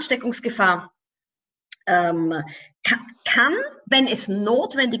aufgrund der Ansteckungsgefahr kann, wenn es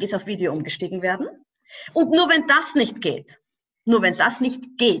notwendig ist, auf Video umgestiegen werden. Und nur wenn das nicht geht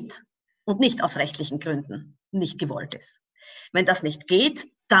und nicht aus rechtlichen Gründen nicht gewollt ist, wenn das nicht geht,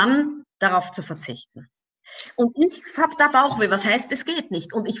 dann darauf zu verzichten. Und ich habe da Bauchweh, was heißt, es geht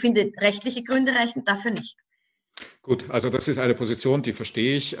nicht? Und ich finde, rechtliche Gründe reichen dafür nicht. Gut, also das ist eine Position, die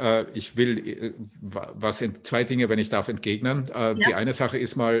verstehe ich. Ich will zwei Dinge, wenn ich darf, entgegnen. Ja. Die eine Sache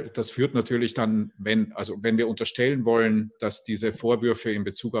ist mal, das führt natürlich dann, wenn wir unterstellen wollen, dass diese Vorwürfe in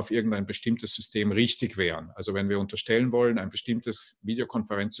Bezug auf irgendein bestimmtes System richtig wären. Also wenn wir unterstellen wollen, ein bestimmtes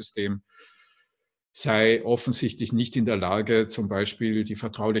Videokonferenzsystem sei offensichtlich nicht in der Lage, zum Beispiel die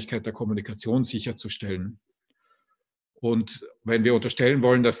Vertraulichkeit der Kommunikation sicherzustellen. Und wenn wir unterstellen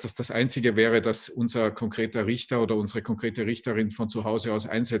wollen, dass das Einzige wäre, das unser konkreter Richter oder unsere konkrete Richterin von zu Hause aus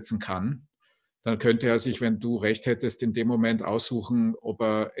einsetzen kann, dann könnte er sich, wenn du recht hättest, in dem Moment aussuchen, ob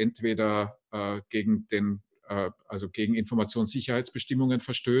er entweder gegen Informationssicherheitsbestimmungen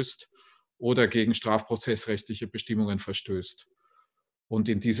verstößt oder gegen strafprozessrechtliche Bestimmungen verstößt. Und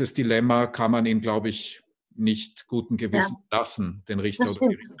in dieses Dilemma kann man ihn, glaube ich, nicht guten Gewissen lassen, den Richter oder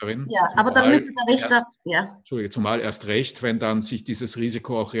die Richterin. Ja, aber dann müsste der Richter, zumal erst recht, wenn dann sich dieses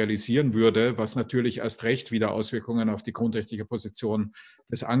Risiko auch realisieren würde, was natürlich erst recht wieder Auswirkungen auf die grundrechtliche Position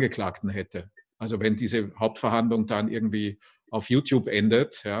des Angeklagten hätte. Also wenn diese Hauptverhandlung dann irgendwie auf YouTube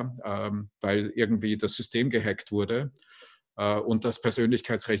endet, weil irgendwie das System gehackt wurde, und das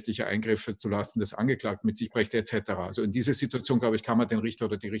persönlichkeitsrechtliche Eingriffe zulasten des Angeklagten mit sich brächte etc. Also in diese Situation, glaube ich, kann man den Richter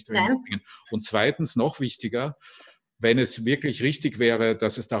oder die Richterin nicht bringen. Und zweitens, noch wichtiger, wenn es wirklich richtig wäre,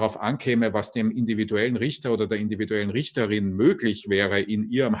 dass es darauf ankäme, was dem individuellen Richter oder der individuellen Richterin möglich wäre in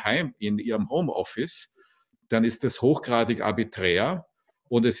ihrem Homeoffice, dann ist das hochgradig arbiträr.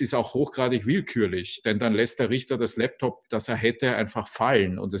 Und es ist auch hochgradig willkürlich, denn dann lässt der Richter das Laptop, das er hätte, einfach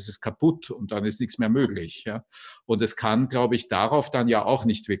fallen und es ist kaputt und dann ist nichts mehr möglich. Ja? Und es kann, glaube ich, darauf dann ja auch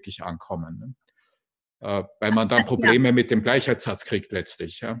nicht wirklich ankommen, ne? Weil man dann Probleme mit dem Gleichheitssatz kriegt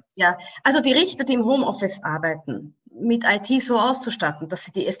letztlich. Ja, also die Richter, die im Homeoffice arbeiten, mit IT so auszustatten, dass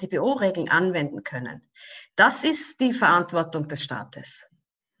sie die StPO-Regeln anwenden können, das ist die Verantwortung des Staates.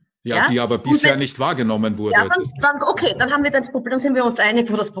 Ja, die aber bisher nicht wahrgenommen wurde. Ja, okay, dann haben wir das Problem, dann sind wir uns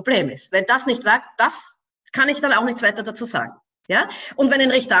einig, wo das Problem ist. Wenn das nicht war, das kann ich dann auch nichts weiter dazu sagen. Ja? Und wenn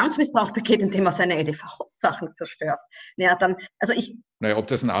ein Richter Amtsmissbrauch begeht, indem er seine EDV-Sachen zerstört, ja, dann, also naja, ob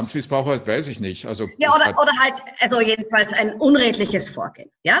das ein Amtsmissbrauch ist, weiß ich nicht. Also, ja, oder halt, also jedenfalls ein unredliches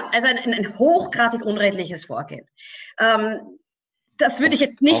Vorgehen. Ja, also ein hochgradig unredliches Vorgehen. Das würde ich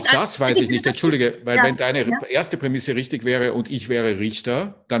jetzt nicht. Auch das weiß ich nicht, entschuldige, weil wenn deine erste Prämisse richtig wäre und ich wäre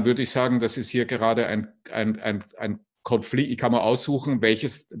Richter, dann würde ich sagen, das ist hier gerade ein Konflikt. Ich kann mal aussuchen,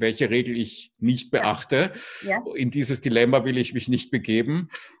 welche Regel ich nicht beachte. Ja. In dieses Dilemma will ich mich nicht begeben.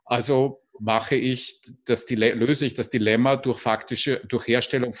 Also löse ich das Dilemma durch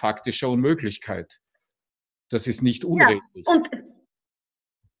Herstellung faktischer Unmöglichkeit. Das ist nicht unredlich. Ja, und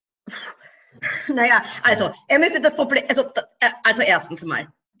naja, also er müsste das Problem, also erstens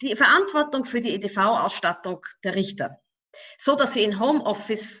mal, die Verantwortung für die EDV-Ausstattung der Richter, so dass sie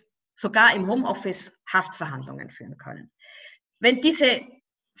sogar im Homeoffice Haftverhandlungen führen können. Wenn diese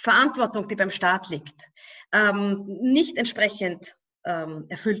Verantwortung, die beim Staat liegt, nicht entsprechend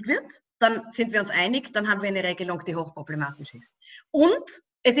erfüllt wird, dann sind wir uns einig, dann haben wir eine Regelung, die hochproblematisch ist. Und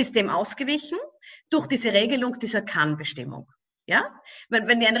es ist dem ausgewichen durch diese Regelung dieser Kann-Bestimmung. Ja? Wenn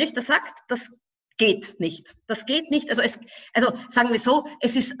ein Richter sagt, das geht nicht. Das geht nicht. Also sagen wir so,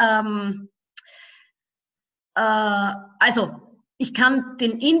 es ist, ich kann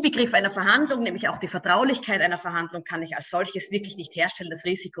den Inbegriff einer Verhandlung, nämlich auch die Vertraulichkeit einer Verhandlung, kann ich als solches wirklich nicht herstellen. Das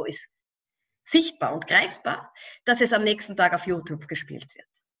Risiko ist sichtbar und greifbar, dass es am nächsten Tag auf YouTube gespielt wird.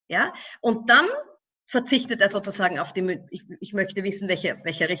 Ja? Und dann verzichtet er sozusagen auf ich möchte wissen,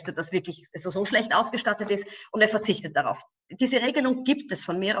 welcher Richter das wirklich so schlecht ausgestattet ist, und er verzichtet darauf. Diese Regelung gibt es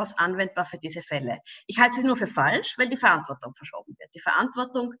von mir aus anwendbar für diese Fälle. Ich halte sie nur für falsch, weil die Verantwortung verschoben wird. Die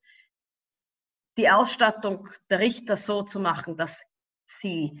Verantwortung, die Ausstattung der Richter so zu machen, dass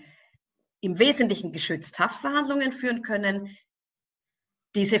sie im Wesentlichen geschützt Haftverhandlungen führen können,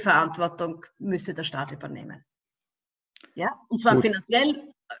 diese Verantwortung müsste der Staat übernehmen. Ja? Und zwar finanziell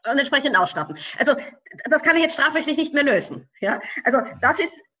und entsprechend ausstatten. Also das kann ich jetzt strafrechtlich nicht mehr lösen. Ja? Also das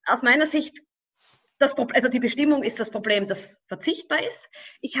ist aus meiner Sicht das Problem. Also die Bestimmung ist das Problem, das verzichtbar ist.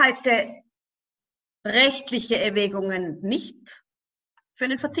 Ich halte rechtliche Erwägungen nicht für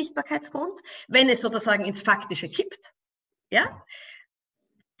einen Verzichtbarkeitsgrund, wenn es sozusagen ins Faktische kippt. Ja?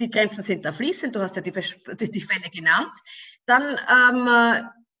 Die Grenzen sind da fließend, du hast ja die Fälle genannt.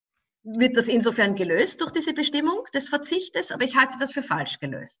 Dann wird das insofern gelöst durch diese Bestimmung des Verzichtes, aber ich halte das für falsch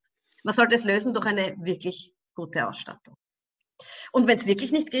gelöst. Man sollte es lösen durch eine wirklich gute Ausstattung. Und wenn es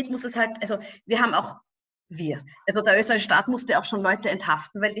wirklich nicht geht, muss es halt, also der österreichische Staat musste auch schon Leute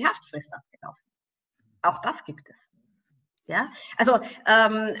enthaften, weil die Haftfrist abgelaufen ist. Auch das gibt es. Ja, also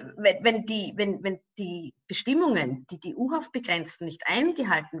wenn die Bestimmungen, die die U-Haft begrenzen, nicht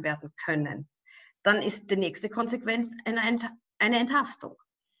eingehalten werden können, dann ist die nächste Konsequenz eine Enthaftung.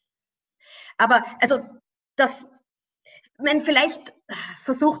 Aber vielleicht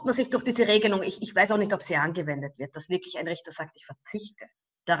versucht man sich durch diese Regelung, ich weiß auch nicht, ob sie angewendet wird, dass wirklich ein Richter sagt, ich verzichte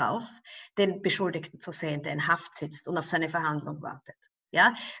darauf, den Beschuldigten zu sehen, der in Haft sitzt und auf seine Verhandlung wartet.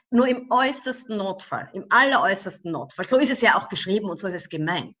 Ja, nur im äußersten Notfall, im alleräußersten Notfall. So ist es ja auch geschrieben und so ist es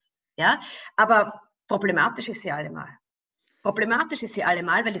gemeint. Ja, aber problematisch ist sie allemal. Problematisch ist sie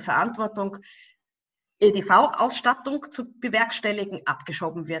allemal, weil die Verantwortung, EDV-Ausstattung zu bewerkstelligen,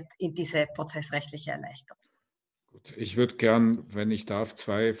 abgeschoben wird in diese prozessrechtliche Erleichterung. Gut, ich würde gern, wenn ich darf,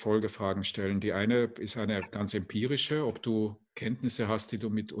 2 Folgefragen stellen. Die eine ist eine ganz empirische, ob du Kenntnisse hast, die du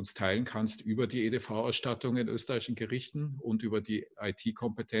mit uns teilen kannst über die EDV-Ausstattung in österreichischen Gerichten und über die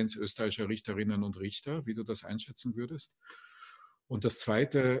IT-Kompetenz österreichischer Richterinnen und Richter, wie du das einschätzen würdest. Und das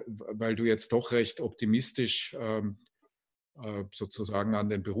Zweite, weil du jetzt doch recht optimistisch sozusagen an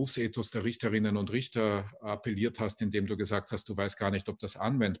den Berufsethos der Richterinnen und Richter appelliert hast, indem du gesagt hast, du weißt gar nicht, ob das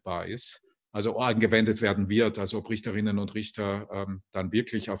anwendbar ist, also angewendet werden wird, also ob Richterinnen und Richter dann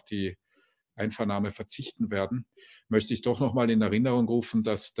wirklich auf die Einvernahme verzichten werden, möchte ich doch noch mal in Erinnerung rufen,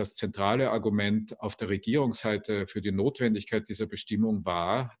 dass das zentrale Argument auf der Regierungsseite für die Notwendigkeit dieser Bestimmung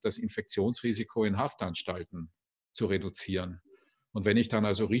war, das Infektionsrisiko in Haftanstalten zu reduzieren. Und wenn ich dann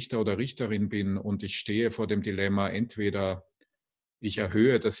also Richter oder Richterin bin und ich stehe vor dem Dilemma, entweder ich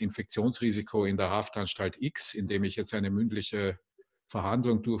erhöhe das Infektionsrisiko in der Haftanstalt X, indem ich jetzt eine mündliche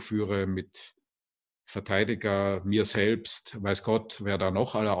Verhandlung durchführe mit Verteidiger, mir selbst, weiß Gott, wer da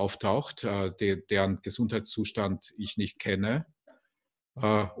noch alle auftaucht, deren Gesundheitszustand ich nicht kenne,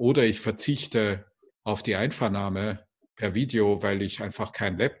 oder ich verzichte auf die Einvernahme per Video, weil ich einfach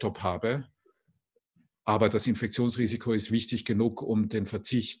keinen Laptop habe. Aber das Infektionsrisiko ist wichtig genug, um den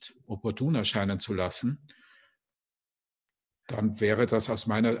Verzicht opportun erscheinen zu lassen. dann wäre das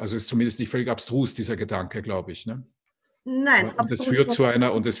also ist zumindest nicht völlig abstrus, dieser Gedanke, glaube ich. Ne? Nein, Und es führt zu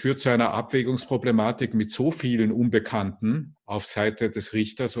einer Abwägungsproblematik mit so vielen Unbekannten auf Seite des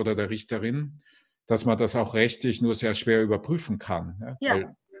Richters oder der Richterin, dass man das auch rechtlich nur sehr schwer überprüfen kann. Ne? ja,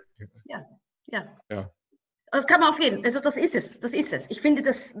 ja, ja. Ja. Das kann man auf jeden Fall, also das ist es. Ich finde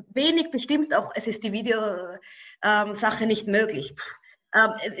das wenig bestimmt auch, es ist die Videosache nicht möglich.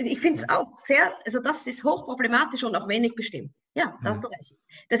 Ich finde es auch sehr, also das ist hochproblematisch und auch wenig bestimmt. Ja, da hast du recht.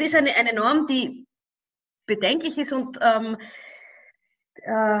 Das ist eine Norm, die bedenklich ist und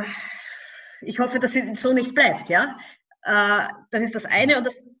ich hoffe, dass sie so nicht bleibt. Ja, das ist das eine. Und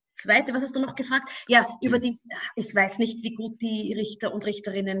das Zweite, was hast du noch gefragt? Ja, ich weiß nicht, wie gut die Richter und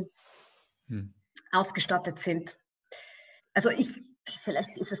Richterinnen ausgestattet sind. Also vielleicht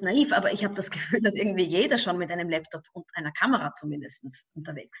ist es naiv, aber ich habe das Gefühl, dass irgendwie jeder schon mit einem Laptop und einer Kamera zumindest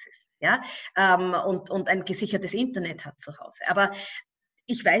unterwegs ist. Ja, und ein gesichertes Internet hat zu Hause. Aber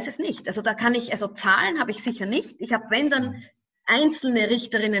ich weiß es nicht. Also Zahlen habe ich sicher nicht. Ich habe, wenn dann, einzelne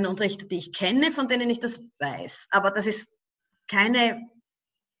Richterinnen und Richter, die ich kenne, von denen ich das weiß. Aber das ist keine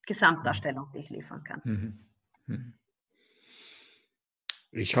Gesamtdarstellung, die ich liefern kann.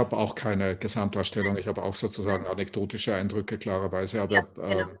 Ich habe auch keine Gesamtdarstellung. Ich habe auch sozusagen anekdotische Eindrücke, klarerweise, aber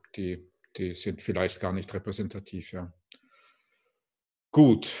genau. die sind vielleicht gar nicht repräsentativ. Ja.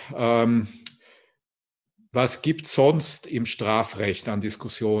 Gut. Was gibt es sonst im Strafrecht an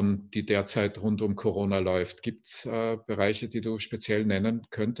Diskussionen, die derzeit rund um Corona läuft? Gibt es Bereiche, die du speziell nennen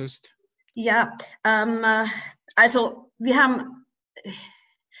könntest? Ja, also wir haben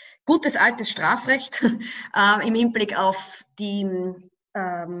gutes altes Strafrecht im Hinblick auf die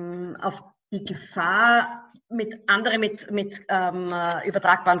Gefahr, andere mit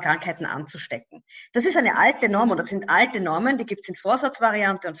übertragbaren Krankheiten anzustecken. Das ist eine alte Norm, oder das sind alte Normen, die gibt es in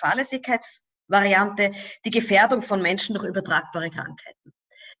Vorsatzvariante und Fahrlässigkeitsvariante, die Gefährdung von Menschen durch übertragbare Krankheiten.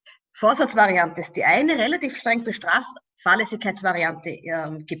 Vorsatzvariante ist die eine, relativ streng bestraft,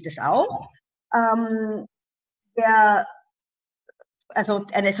 Fahrlässigkeitsvariante gibt es auch. Also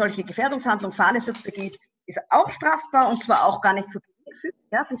eine solche Gefährdungshandlung, Fahrlässig begeht, ist auch strafbar und zwar auch gar nicht so gefügt,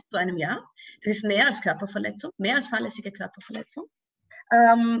 ja, bis zu einem Jahr. Das ist mehr als Körperverletzung, mehr als fahrlässige Körperverletzung.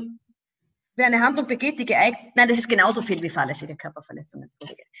 Wer eine Handlung begeht, die geeignet, nein, das ist genauso viel wie fahrlässige Körperverletzung.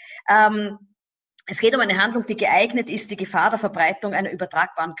 Es geht um eine Handlung, die geeignet ist, die Gefahr der Verbreitung einer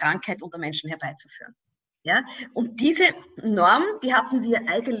übertragbaren Krankheit unter Menschen herbeizuführen. Ja? Und diese Norm, die hatten wir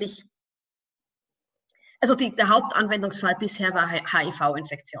eigentlich, also der Hauptanwendungsfall bisher war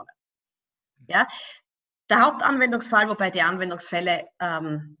HIV-Infektionen. Ja? Der Hauptanwendungsfall, wobei die Anwendungsfälle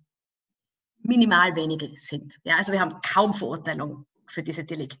minimal wenige sind. Ja? Also wir haben kaum Verurteilung für diese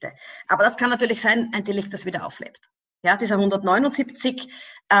Delikte. Aber das kann natürlich sein, ein Delikt, das wieder auflebt. Ja, dieser 179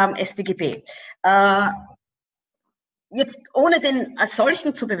 StGB. Jetzt ohne den als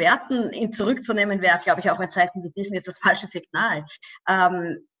solchen zu bewerten, ihn zurückzunehmen, wäre, glaube ich, auch in Zeiten wie diesen jetzt das falsche Signal.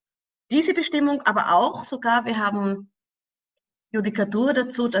 Diese Bestimmung, aber auch sogar, wir haben Judikatur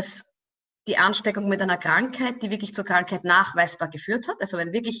dazu, dass die Ansteckung mit einer Krankheit, die wirklich zur Krankheit nachweisbar geführt hat, also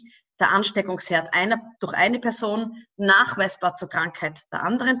wenn wirklich der Ansteckungsherd durch eine Person nachweisbar zur Krankheit der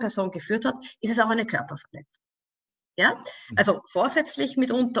anderen Person geführt hat, ist es auch eine Körperverletzung. Ja? Also vorsätzlich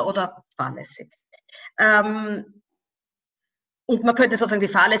mitunter oder fahrlässig. Und man könnte sozusagen die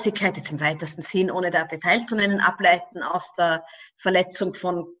Fahrlässigkeit jetzt im weitesten Sinn, ohne da Details zu nennen, ableiten aus der Verletzung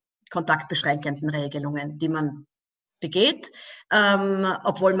von kontaktbeschränkenden Regelungen, die man begeht,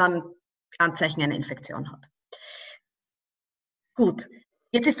 obwohl man Anzeichen einer Infektion hat. Gut,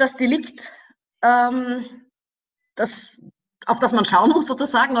 jetzt ist das Delikt, auf das man schauen muss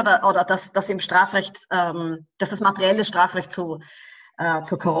sozusagen, oder das im Strafrecht, dass das materielle Strafrecht zur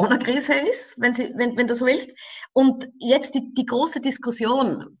Corona-Krise ist, wenn du so willst. Und jetzt die große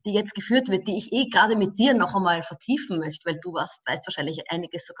Diskussion, die jetzt geführt wird, die ich gerade mit dir noch einmal vertiefen möchte, weil du weißt wahrscheinlich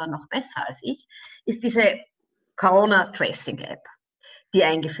einiges sogar noch besser als ich, ist diese Corona-Tracing-App, die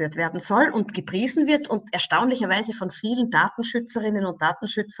eingeführt werden soll und gepriesen wird und erstaunlicherweise von vielen Datenschützerinnen und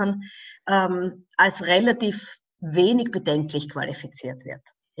Datenschützern als relativ wenig bedenklich qualifiziert wird.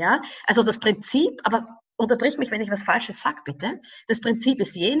 Ja, also das Prinzip, aber unterbrich mich, wenn ich was Falsches sage, bitte. Das Prinzip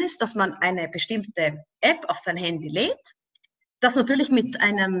ist jenes, dass man eine bestimmte App auf sein Handy lädt, das natürlich mit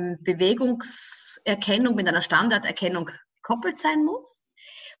einer Bewegungserkennung, mit einer Standarderkennung gekoppelt sein muss,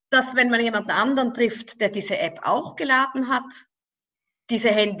 dass wenn man jemanden anderen trifft, der diese App auch geladen hat, diese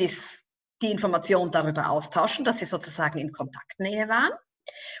Handys die Information darüber austauschen, dass sie sozusagen in Kontaktnähe waren.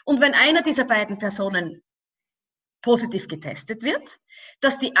 Und wenn einer dieser beiden Personen positiv getestet wird,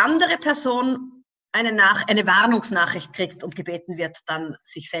 dass die andere Person eine Warnungsnachricht kriegt und gebeten wird, dann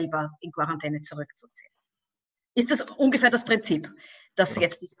sich selber in Quarantäne zurückzuziehen. ist das ungefähr das Prinzip, das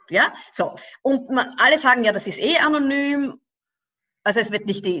jetzt ist, ja? So. Und alle sagen ja, das ist anonym. Also es wird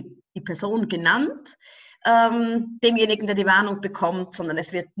nicht die Person genannt, demjenigen, der die Warnung bekommt, sondern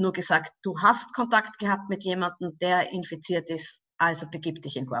es wird nur gesagt, du hast Kontakt gehabt mit jemandem, der infiziert ist, also begib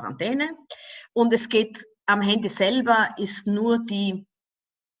dich in Quarantäne. Und es geht am Handy selber, ist nur die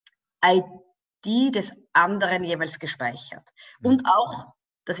ID des anderen jeweils gespeichert. Und auch,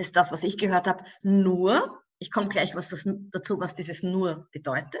 das ist das, was ich gehört habe, nur, ich komme gleich dazu, was dieses nur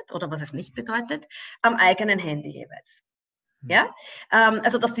bedeutet oder was es nicht bedeutet, am eigenen Handy jeweils. Ja?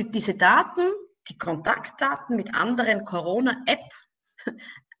 Also, dass diese Daten, die Kontaktdaten mit anderen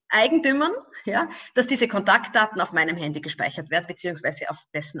Corona-App-Eigentümern, ja, dass diese Kontaktdaten auf meinem Handy gespeichert werden, beziehungsweise auf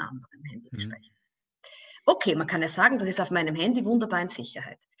dessen anderen Handy gespeichert. Okay, man kann ja sagen, das ist auf meinem Handy wunderbar in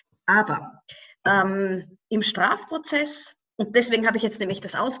Sicherheit. Aber im Strafprozess, und deswegen habe ich jetzt nämlich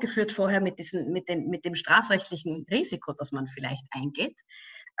das ausgeführt vorher mit dem strafrechtlichen Risiko, das man vielleicht eingeht,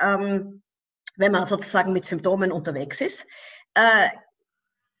 wenn man sozusagen mit Symptomen unterwegs ist.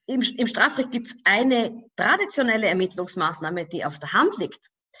 Im Strafrecht gibt es eine traditionelle Ermittlungsmaßnahme, die auf der Hand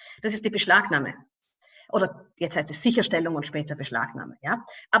liegt. Das ist die Beschlagnahme. Oder jetzt heißt es Sicherstellung und später Beschlagnahme. Ja?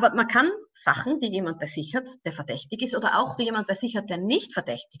 Aber man kann Sachen, die jemand versichert, der verdächtig ist, oder auch die jemand versichert, der nicht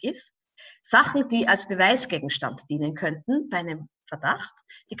verdächtig ist, Sachen, die als Beweisgegenstand dienen könnten bei einem Verdacht,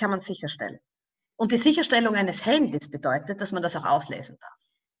 die kann man sicherstellen. Und die Sicherstellung eines Handys bedeutet, dass man das auch auslesen darf.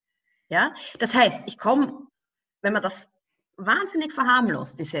 Ja? Das heißt, wenn man das wahnsinnig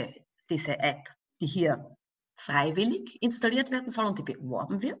verharmlost, diese App, die hier freiwillig installiert werden soll und die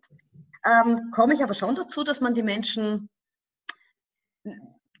beworben wird, komme ich aber schon dazu, dass man die Menschen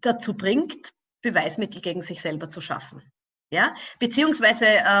dazu bringt, Beweismittel gegen sich selber zu schaffen. Ja? Beziehungsweise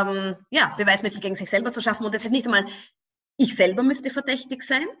Beweismittel gegen sich selber zu schaffen. Und das ist nicht einmal, ich selber müsste verdächtig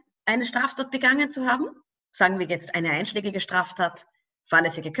sein, eine Straftat begangen zu haben. Sagen wir jetzt eine einschlägige Straftat,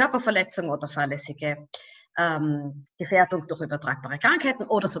 fahrlässige Körperverletzung oder fahrlässige Gefährdung durch übertragbare Krankheiten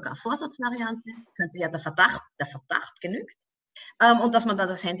oder sogar Vorsatzvariante, könnte ja der Verdacht genügt. Und dass man dann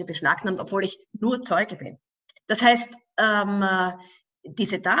das Handy beschlagnahmt, obwohl ich nur Zeuge bin. Das heißt,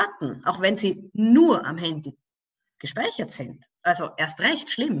 diese Daten, auch wenn sie nur am Handy gespeichert sind, also erst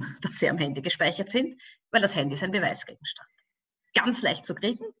recht schlimm, dass sie am Handy gespeichert sind, weil das Handy ist ein Beweisgegenstand. Ganz leicht zu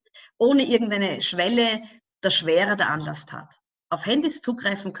kriegen, ohne irgendeine Schwelle der Schwere der Anlasstat. Auf Handys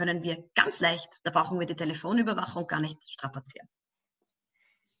zugreifen können wir ganz leicht, da brauchen wir die Telefonüberwachung gar nicht strapazieren.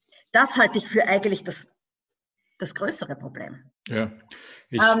 Das halte ich für eigentlich das größere Problem. Ja,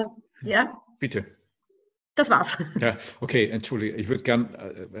 bitte. Das war's. Ja, okay, entschuldige. Ich würde gern,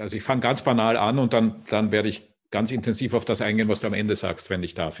 also ich fange ganz banal an und dann werde ich ganz intensiv auf das eingehen, was du am Ende sagst, wenn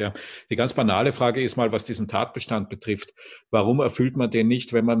ich darf. Ja. Die ganz banale Frage ist mal, was diesen Tatbestand betrifft. Warum erfüllt man den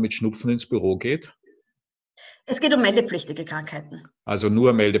nicht, wenn man mit Schnupfen ins Büro geht? Es geht um meldepflichtige Krankheiten. Also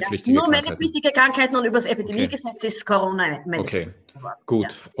nur meldepflichtige Krankheiten? Nur meldepflichtige Krankheiten und über das Epidemiegesetz ist Corona meldepflichtig. Okay,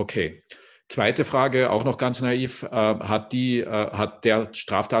 gut, okay. Zweite Frage, auch noch ganz naiv. Hat der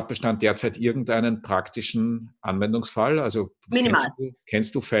Straftatbestand derzeit irgendeinen praktischen Anwendungsfall? Also minimal.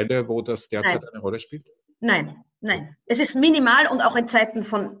 Kennst du Fälle, wo das derzeit eine Rolle spielt? Nein. Es ist minimal und auch in Zeiten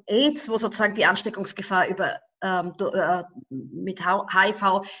von AIDS, wo sozusagen die Ansteckungsgefahr mit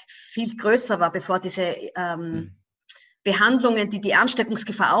HIV viel größer war, bevor diese Behandlungen, die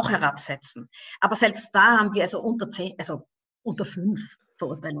Ansteckungsgefahr auch herabsetzen. Aber selbst da haben wir also unter 5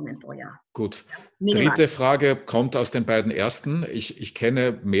 Verurteilungen pro Jahr. Gut. Minimal. Dritte Frage kommt aus den beiden ersten. Ich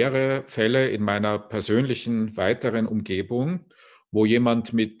kenne mehrere Fälle in meiner persönlichen weiteren Umgebung, wo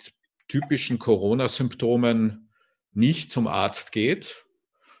jemand mit typischen Corona-Symptomen nicht zum Arzt geht,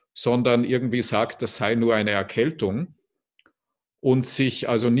 sondern irgendwie sagt, das sei nur eine Erkältung und sich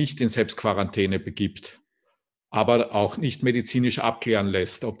also nicht in Selbstquarantäne begibt, aber auch nicht medizinisch abklären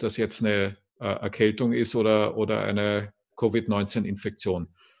lässt, ob das jetzt eine Erkältung ist oder eine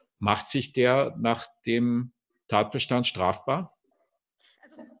Covid-19-Infektion. Macht sich der nach dem Tatbestand strafbar?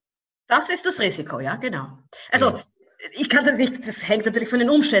 Also, das ist das Risiko, ja, genau. Also ich kann das nicht, das hängt natürlich von den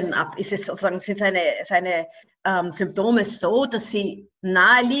Umständen ab. Ist es sozusagen, sind seine Symptome so, dass sie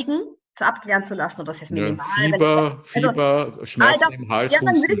nahe liegen, es abklären zu lassen, oder ist es minimal? Fieber, Schmerzen im Hals. Ja,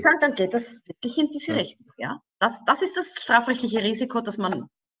 dann würde ich sagen, dann geht das wirklich in diese Richtung. Ja? Das ist das strafrechtliche Risiko, das man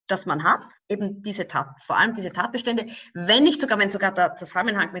hat, eben vor allem diese Tatbestände, wenn sogar der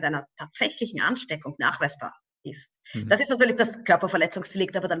Zusammenhang mit einer tatsächlichen Ansteckung nachweisbar ist. Das ist natürlich das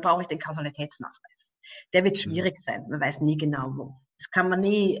Körperverletzungsdelikt, aber dann brauche ich den Kausalitätsnachweis. Der wird schwierig sein, man weiß nie genau wo. Das kann man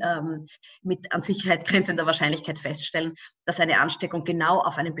nie mit an Sicherheit grenzender Wahrscheinlichkeit feststellen, dass eine Ansteckung genau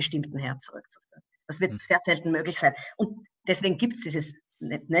auf einen bestimmten Herd zurückzuführen ist. Das wird sehr selten möglich sein. Und deswegen gibt es dieses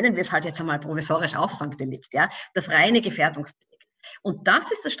nennen wir es halt jetzt einmal provisorisch Auffangdelikt, ja, das reine Gefährdungsdelikt. Und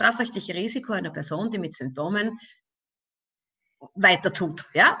das ist das strafrechtliche Risiko einer Person, die mit Symptomen weiter tut,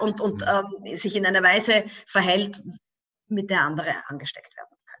 ja, und sich in einer Weise verhält, mit der andere angesteckt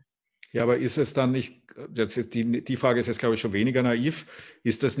werden können. Ja, aber ist es dann nicht, jetzt ist die Frage ist jetzt, glaube ich, schon weniger naiv,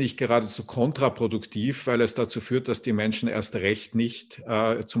 ist das nicht geradezu kontraproduktiv, weil es dazu führt, dass die Menschen erst recht nicht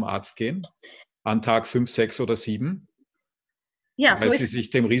zum Arzt gehen, an Tag 5, 6 oder 7? Ja, Weil sie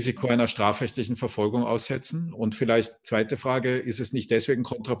sich dem Risiko einer strafrechtlichen Verfolgung aussetzen? Und vielleicht zweite Frage, ist es nicht deswegen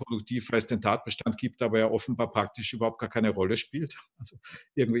kontraproduktiv, weil es den Tatbestand gibt, aber er offenbar praktisch überhaupt gar keine Rolle spielt? Also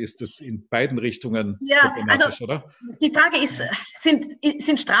irgendwie ist das in beiden Richtungen problematisch, oder? Die Frage ist,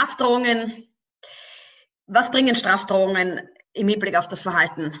 sind Strafdrohungen, was bringen Strafdrohungen im Hinblick auf das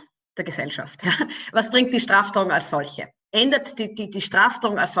Verhalten der Gesellschaft? Ja? Was bringt die Strafdrohung als solche? Ändert die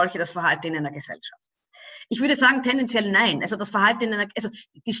Strafdrohung als solche das Verhalten in einer Gesellschaft? Ich würde sagen, tendenziell nein. Also das Verhalten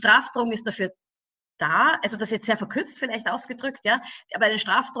die Strafdrohung ist dafür da, also das ist jetzt sehr verkürzt vielleicht ausgedrückt, ja, aber eine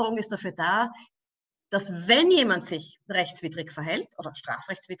Strafdrohung ist dafür da, dass wenn jemand sich rechtswidrig verhält oder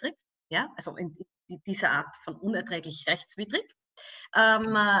strafrechtswidrig, ja, also in dieser Art von unerträglich rechtswidrig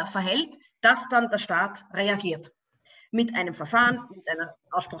verhält, dass dann der Staat reagiert mit einem Verfahren, mit einer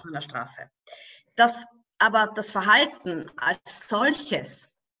Ausspruch einer Strafe. Aber das Verhalten als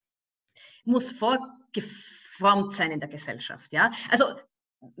solches muss vorgeformt sein in der Gesellschaft. Ja? Also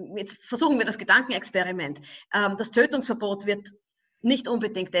jetzt versuchen wir das Gedankenexperiment. Das Tötungsverbot wird nicht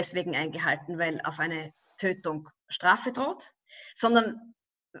unbedingt deswegen eingehalten, weil auf eine Tötung Strafe droht, sondern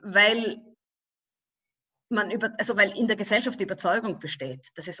weil weil in der Gesellschaft die Überzeugung besteht,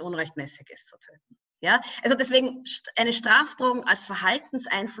 dass es unrechtmäßig ist zu töten. Ja? Also deswegen eine Strafdrohung als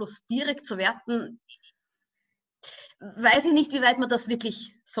Verhaltenseinfluss direkt zu werten, weiß ich nicht, wie weit man das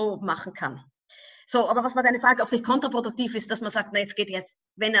wirklich so machen kann. So, aber was war deine Frage, ob es nicht kontraproduktiv ist, dass man sagt, na, jetzt,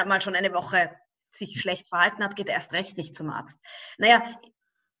 wenn er mal schon eine Woche sich schlecht verhalten hat, geht er erst recht nicht zum Arzt. Naja,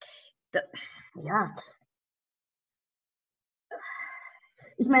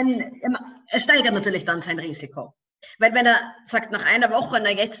 ich meine, es steigert natürlich dann sein Risiko. Weil wenn er sagt, nach einer Woche,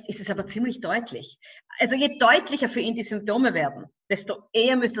 na jetzt ist es aber ziemlich deutlich. Also je deutlicher für ihn die Symptome werden, desto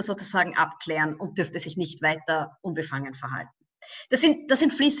eher müsste er sozusagen abklären und dürfte sich nicht weiter unbefangen verhalten. Das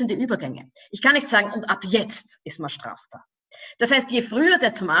sind fließende Übergänge. Ich kann nicht sagen, und ab jetzt ist man strafbar. Das heißt, je früher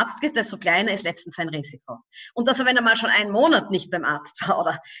der zum Arzt geht, desto kleiner ist letztens sein Risiko. Und dass er, wenn er mal schon einen Monat nicht beim Arzt war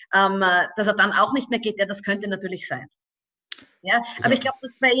oder dass er dann auch nicht mehr geht, ja, das könnte natürlich sein. Ja, aber ich glaube,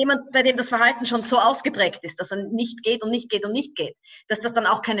 dass bei jemand, bei dem das Verhalten schon so ausgeprägt ist, dass er nicht geht und nicht geht und nicht geht, dass das dann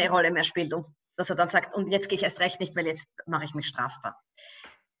auch keine Rolle mehr spielt und dass er dann sagt, und jetzt gehe ich erst recht nicht, weil jetzt mache ich mich strafbar.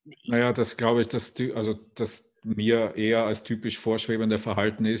 Naja, das glaube ich, dass mir eher als typisch vorschwebende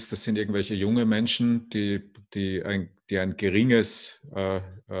Verhalten ist. Das sind irgendwelche junge Menschen, die ein geringes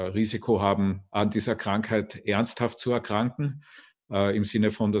Risiko haben, an dieser Krankheit ernsthaft zu erkranken, im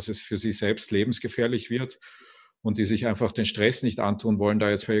Sinne von, dass es für sie selbst lebensgefährlich wird. Und die sich einfach den Stress nicht antun wollen, da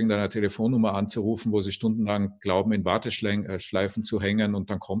jetzt bei irgendeiner Telefonnummer anzurufen, wo sie stundenlang glauben, in Warteschleifen zu hängen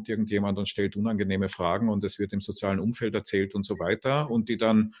und dann kommt irgendjemand und stellt unangenehme Fragen und es wird im sozialen Umfeld erzählt und so weiter und die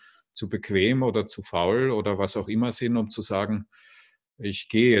dann zu bequem oder zu faul oder was auch immer sind, um zu sagen, ich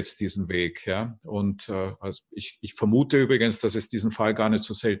gehe jetzt diesen Weg. Ja? Und also ich vermute übrigens, dass es diesen Fall gar nicht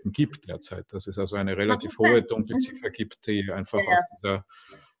so selten gibt derzeit, dass es also eine relativ hohe Dunkelziffer gibt, die einfach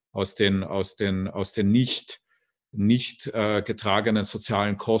aus den nicht getragenen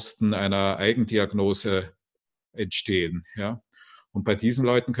sozialen Kosten einer Eigendiagnose entstehen. Ja? Und bei diesen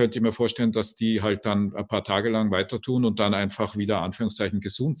Leuten könnte ich mir vorstellen, dass die halt dann ein paar Tage lang weiter tun und dann einfach wieder Anführungszeichen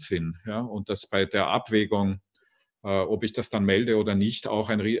gesund sind. Ja? Und dass bei der Abwägung, ob ich das dann melde oder nicht, auch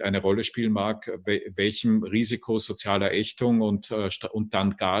eine Rolle spielen mag, welchem Risiko sozialer Ächtung und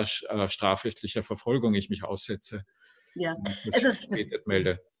dann gar strafrechtlicher Verfolgung ich mich aussetze. Ja,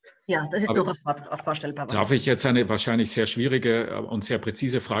 melde. Ja, das ist aber durchaus vorstellbar. Darf ich jetzt eine wahrscheinlich sehr schwierige und sehr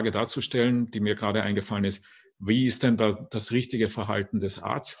präzise Frage dazu stellen, die mir gerade eingefallen ist? Wie ist denn das richtige Verhalten des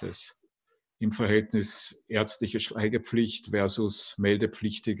Arztes im Verhältnis ärztliche Schweigepflicht versus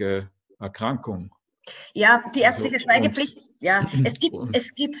meldepflichtige Erkrankung? Ja, die ärztliche Schweigepflicht,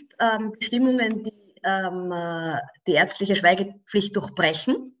 es gibt Bestimmungen, die die ärztliche Schweigepflicht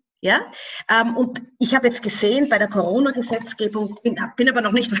durchbrechen. Ja, und ich habe jetzt gesehen bei der Corona-Gesetzgebung, bin aber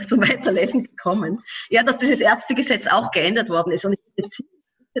noch nicht zum Weiterlesen gekommen, ja, dass dieses Ärztegesetz auch geändert worden ist. Und ich bin ziemlich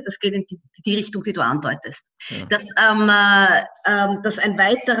sicher, das geht in die Richtung, die du andeutest. Ja. Dass ein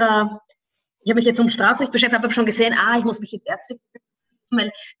weiterer, ich habe mich jetzt um Strafrecht beschäftigt, habe schon gesehen, ich muss mich jetzt Ärzte,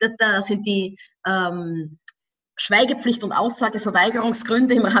 weil da sind die Schweigepflicht und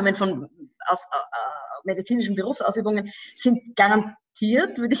Aussageverweigerungsgründe im Rahmen von medizinischen Berufsausübungen sind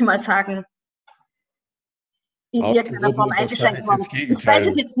würde ich mal sagen, in irgendeiner Form eingeschränkt worden. Ich weiß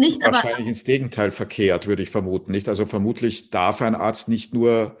es jetzt nicht, aber wahrscheinlich ins Gegenteil verkehrt, würde ich vermuten. Nicht? Also vermutlich darf ein Arzt nicht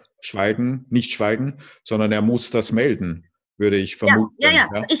nur nicht schweigen, sondern er muss das melden, würde ich vermuten. Ja.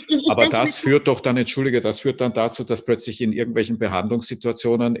 Aber das führt doch dann, das führt dann dazu, dass plötzlich in irgendwelchen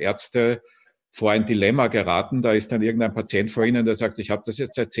Behandlungssituationen Ärzte vor ein Dilemma geraten. Da ist dann irgendein Patient vor Ihnen, der sagt, ich habe das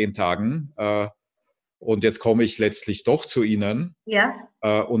jetzt seit 10 Tagen und jetzt komme ich letztlich doch zu Ihnen. Ja.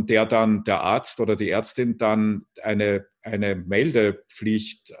 Und der Arzt oder die Ärztin dann eine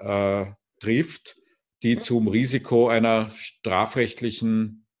Meldepflicht trifft, die zum Risiko einer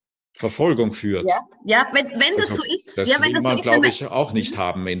strafrechtlichen Verfolgung führt. Ja, wenn das so ist. Das will man, glaube ich, auch nicht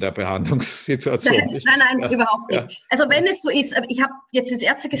haben in der Behandlungssituation. Nein, überhaupt nicht. Ja. Also wenn es so ist, ich habe jetzt ins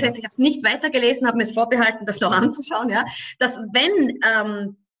Ärztegesetz, ich habe es nicht weitergelesen, habe mir es vorbehalten, das noch anzuschauen, ja, dass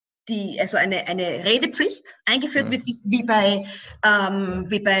wenn also eine Redepflicht eingeführt wird, wie bei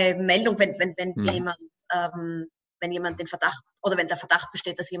Meldung, wenn jemand den Verdacht oder wenn der Verdacht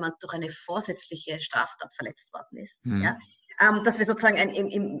besteht, dass jemand durch eine vorsätzliche Straftat verletzt worden ist. Ja? Dass wir sozusagen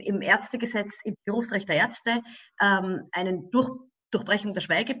im Ärztegesetz, im Berufsrecht der Ärzte eine Durchbrechung der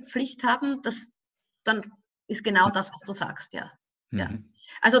Schweigepflicht haben, dann ist genau das, was du sagst, ja. Ja.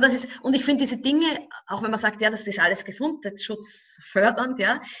 Also das ist, und ich finde diese Dinge, auch wenn man sagt, ja, das ist alles Gesundheitsschutz fördernd,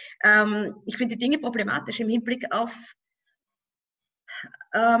 ja, ich finde die Dinge problematisch im Hinblick auf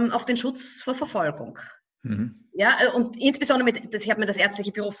den Schutz vor Verfolgung. Ja, und insbesondere ich habe mir das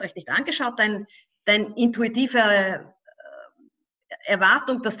ärztliche Berufsrecht nicht angeschaut, dein intuitive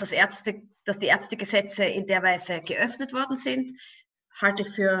Erwartung, dass die Ärztegesetze in der Weise geöffnet worden sind, halte ich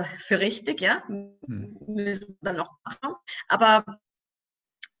für richtig, ja. Müssen wir dann noch machen. Aber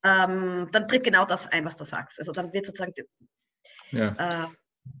dann tritt genau das ein, was du sagst. Also dann wird sozusagen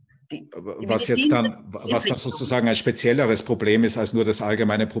was dann sozusagen ein spezielleres Problem ist als nur das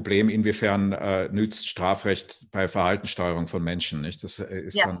allgemeine Problem, inwiefern nützt Strafrecht bei Verhaltenssteuerung von Menschen, nicht? Das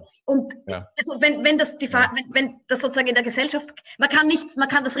ist dann, also wenn das sozusagen in der Gesellschaft, man kann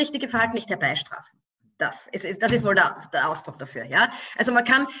das richtige Verhalten nicht herbeistrafen. Das ist wohl der Ausdruck dafür, ja. Also man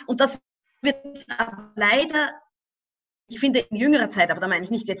kann, und das wird leider, ich finde in jüngerer Zeit, aber da meine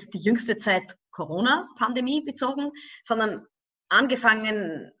ich nicht jetzt die jüngste Zeit Corona-Pandemie bezogen, sondern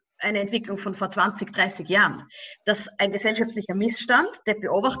angefangen eine Entwicklung von vor 20, 30 Jahren, dass ein gesellschaftlicher Missstand, der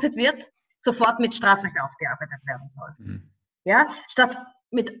beobachtet wird, sofort mit Strafrecht aufgearbeitet werden soll. Ja, statt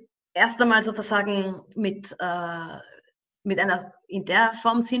erst einmal sozusagen mit einer in der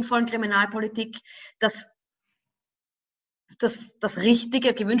Form sinnvollen Kriminalpolitik, dass das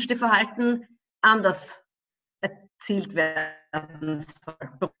richtige, gewünschte Verhalten anders erzielt werden soll.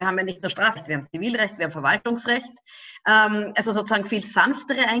 Wir haben ja nicht nur Strafrecht, wir haben Zivilrecht, wir haben Verwaltungsrecht. Also sozusagen viel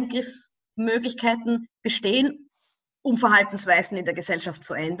sanftere Eingriffsmöglichkeiten bestehen, um Verhaltensweisen in der Gesellschaft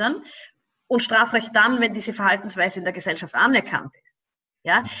zu ändern. Und Strafrecht dann, wenn diese Verhaltensweise in der Gesellschaft anerkannt ist.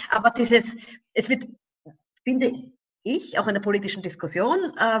 Ja, aber es wird, finde ich, auch in der politischen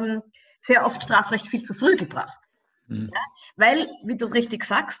Diskussion, sehr oft Strafrecht viel zu früh gebracht. Ja? Weil, wie du richtig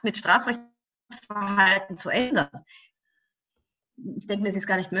sagst, mit Strafrecht Verhalten zu ändern, ich denke mir, es ist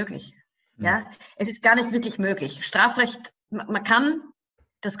gar nicht möglich. Ja? Es ist gar nicht wirklich möglich. Strafrecht, man kann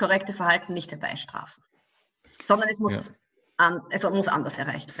das korrekte Verhalten nicht herbeistrafen, sondern es muss anders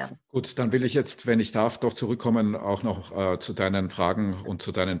erreicht werden. Gut, dann will ich jetzt, wenn ich darf, doch zurückkommen auch noch zu deinen Fragen und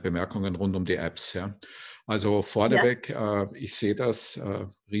zu deinen Bemerkungen rund um die Apps. Ja. Also vorneweg, ich sehe das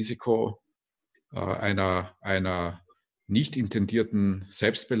Risiko einer nicht intendierten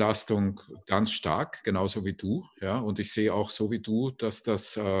Selbstbelastung ganz stark, genauso wie du. Ja. Und ich sehe auch so wie du, dass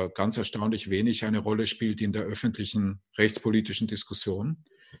das ganz erstaunlich wenig eine Rolle spielt in der öffentlichen rechtspolitischen Diskussion.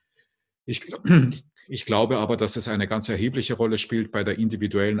 Ich glaube aber, dass es eine ganz erhebliche Rolle spielt bei der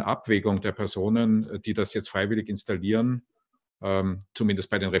individuellen Abwägung der Personen, die das jetzt freiwillig installieren, zumindest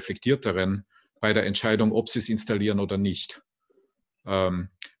bei den Reflektierteren, bei der Entscheidung, ob sie es installieren oder nicht.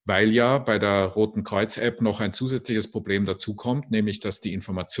 Weil ja bei der Roten Kreuz-App noch ein zusätzliches Problem dazukommt, nämlich dass die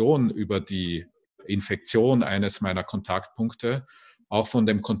Information über die Infektion eines meiner Kontaktpunkte auch von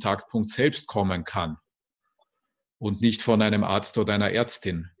dem Kontaktpunkt selbst kommen kann und nicht von einem Arzt oder einer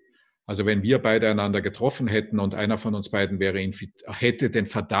Ärztin. Also wenn wir beide einander getroffen hätten und einer von uns beiden hätte den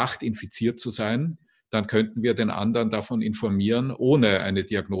Verdacht, infiziert zu sein, dann könnten wir den anderen davon informieren, ohne eine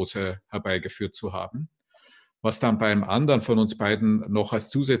Diagnose herbeigeführt zu haben. Was dann beim anderen von uns beiden noch als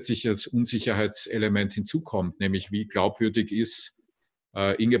zusätzliches Unsicherheitselement hinzukommt, nämlich wie glaubwürdig ist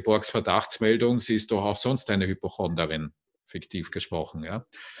Ingeborgs Verdachtsmeldung, sie ist doch auch sonst eine Hypochonderin fiktiv gesprochen. Ja.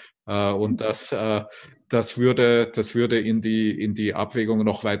 Und das würde in die Abwägung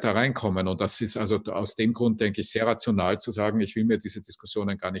noch weiter reinkommen. Und das ist also aus dem Grund, denke ich, sehr rational zu sagen, ich will mir diese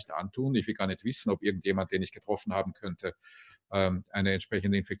Diskussionen gar nicht antun. Ich will gar nicht wissen, ob irgendjemand, den ich getroffen haben könnte, eine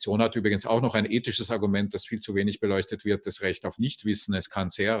entsprechende Infektion hat. Übrigens auch noch ein ethisches Argument, das viel zu wenig beleuchtet wird, das Recht auf Nichtwissen. Es kann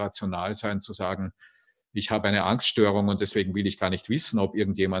sehr rational sein zu sagen, ich habe eine Angststörung und deswegen will ich gar nicht wissen, ob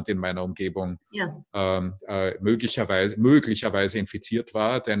irgendjemand in meiner Umgebung möglicherweise infiziert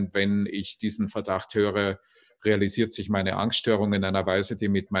war. Denn wenn ich diesen Verdacht höre, realisiert sich meine Angststörung in einer Weise, die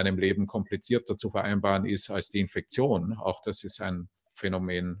mit meinem Leben komplizierter zu vereinbaren ist als die Infektion. Auch das ist ein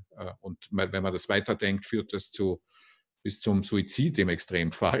Phänomen. Und wenn man das weiterdenkt, führt das bis zum Suizid im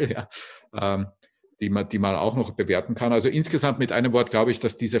Extremfall. Ja. Die man auch noch bewerten kann. Also insgesamt mit einem Wort glaube ich,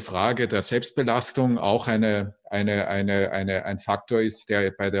 dass diese Frage der Selbstbelastung auch ein Faktor ist, der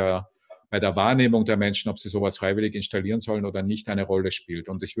bei der Wahrnehmung der Menschen, ob sie sowas freiwillig installieren sollen oder nicht, eine Rolle spielt.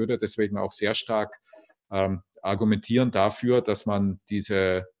 Und ich würde deswegen auch sehr stark argumentieren dafür, dass man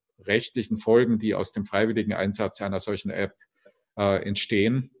diese rechtlichen Folgen, die aus dem freiwilligen Einsatz einer solchen App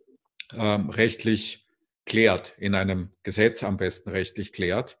entstehen, rechtlich klärt, in einem Gesetz am besten rechtlich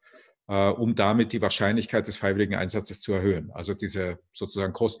klärt, um damit die Wahrscheinlichkeit des freiwilligen Einsatzes zu erhöhen. Also diese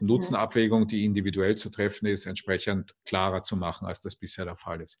sozusagen Kosten-Nutzen-Abwägung, die individuell zu treffen ist, entsprechend klarer zu machen, als das bisher der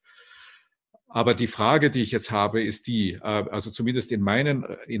Fall ist. Aber die Frage, die ich jetzt habe, ist die, also zumindest in meinen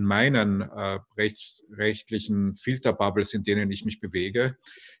rechtlichen Filterbubbles, in denen ich mich bewege,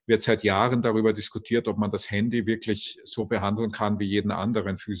 wird seit Jahren darüber diskutiert, ob man das Handy wirklich so behandeln kann wie jeden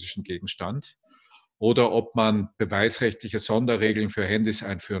anderen physischen Gegenstand. Oder ob man beweisrechtliche Sonderregeln für Handys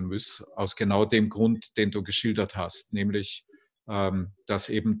einführen muss, aus genau dem Grund, den du geschildert hast, nämlich, dass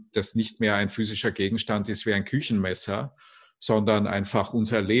eben das nicht mehr ein physischer Gegenstand ist wie ein Küchenmesser, sondern einfach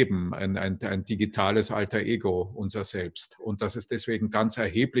unser Leben, ein digitales Alter Ego, unser Selbst. Und dass es deswegen ganz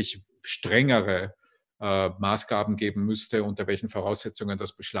erheblich strengere Maßgaben geben müsste, unter welchen Voraussetzungen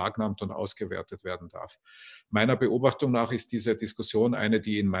das beschlagnahmt und ausgewertet werden darf. Meiner Beobachtung nach ist diese Diskussion eine,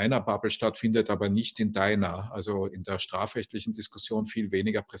 die in meiner Bubble stattfindet, aber nicht in deiner, also in der strafrechtlichen Diskussion viel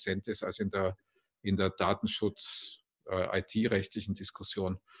weniger präsent ist als in der Datenschutz-IT-rechtlichen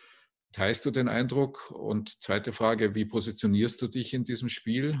Diskussion. Teilst du den Eindruck? Und zweite Frage, wie positionierst du dich in diesem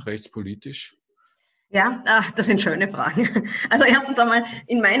Spiel rechtspolitisch? Ja, das sind schöne Fragen. Also erstens einmal,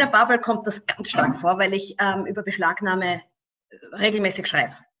 in meiner Bubble kommt das ganz stark vor, weil ich über Beschlagnahme regelmäßig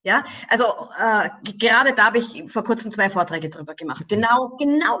schreibe. Ja, also gerade da habe ich vor kurzem 2 Vorträge drüber gemacht. Genau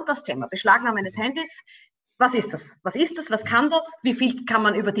das Thema, Beschlagnahme eines Handys. Was ist das? Was ist das? Was kann das? Wie viel kann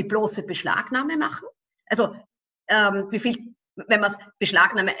man über die bloße Beschlagnahme machen? Also wie viel, wenn man es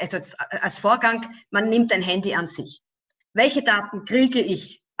Beschlagnahme, also als Vorgang, man nimmt ein Handy an sich. Welche Daten kriege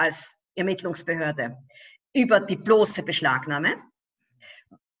ich als Ermittlungsbehörde über die bloße Beschlagnahme?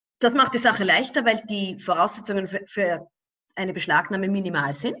 Das macht die Sache leichter, weil die Voraussetzungen für eine Beschlagnahme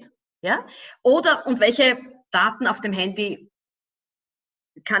minimal sind. Ja? Und welche Daten auf dem Handy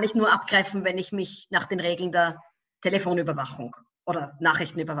kann ich nur abgreifen, wenn ich mich nach den Regeln der Telefonüberwachung oder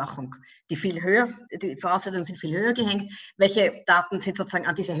Nachrichtenüberwachung, die Voraussetzungen sind viel höher gehängt. Welche Daten sind sozusagen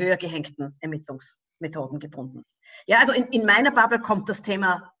an diese höher gehängten Ermittlungsmethoden gebunden? Ja, also in meiner Bubble kommt das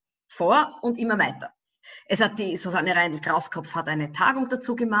Thema vor und immer weiter. Es hat die Susanne Reindl-Krauskopf hat eine Tagung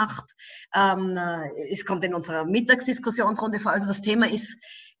dazu gemacht. Es kommt in unserer Mittagsdiskussionsrunde vor. Also das Thema ist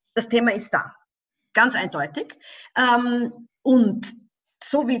da. Ganz eindeutig. Und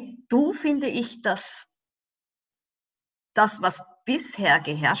so wie du finde ich, dass das, was bisher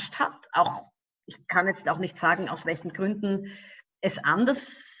geherrscht hat, auch, ich kann jetzt auch nicht sagen, aus welchen Gründen es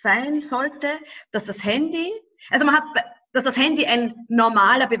anders sein sollte, dass das Handy ein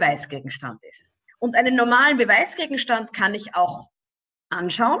normaler Beweisgegenstand ist. Und einen normalen Beweisgegenstand kann ich auch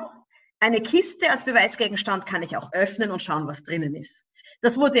anschauen. Eine Kiste als Beweisgegenstand kann ich auch öffnen und schauen, was drinnen ist.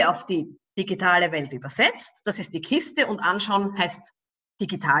 Das wurde auf die digitale Welt übersetzt. Das ist die Kiste und anschauen heißt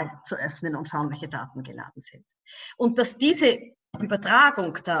digital zu öffnen und schauen, welche Daten geladen sind. Und dass diese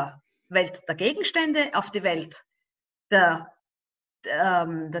Übertragung der Welt der Gegenstände auf die Welt der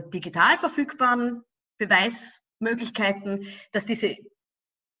digital verfügbaren Beweismöglichkeiten, dass diese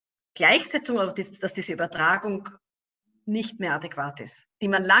Gleichsetzung oder dass diese Übertragung nicht mehr adäquat ist, die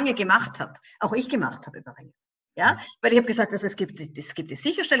man lange gemacht hat, auch ich gemacht habe übrigens. Ja, weil ich habe gesagt, dass es gibt die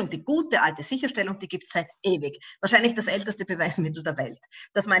Sicherstellung, die gute alte Sicherstellung, die gibt es seit ewig. Wahrscheinlich das älteste Beweismittel der Welt,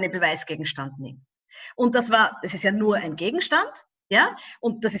 dass man einen Beweisgegenstand nimmt. Und es ist ja nur ein Gegenstand, ja,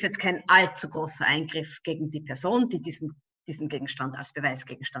 und das ist jetzt kein allzu großer Eingriff gegen die Person, die diesen Gegenstand als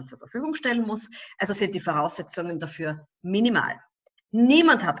Beweisgegenstand zur Verfügung stellen muss. Also sind die Voraussetzungen dafür minimal.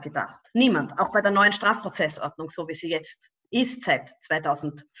 Niemand hat gedacht, niemand, auch bei der neuen Strafprozessordnung, so wie sie jetzt ist seit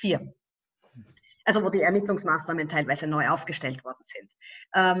 2004. Also wo die Ermittlungsmaßnahmen teilweise neu aufgestellt worden sind.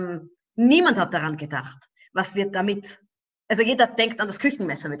 Niemand hat daran gedacht, was wird damit, also jeder denkt an das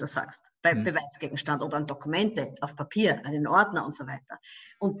Küchenmesser, wie du sagst, bei Beweisgegenstand oder an Dokumente auf Papier, an den Ordner und so weiter.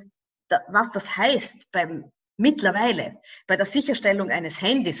 Und was das heißt mittlerweile bei der Sicherstellung eines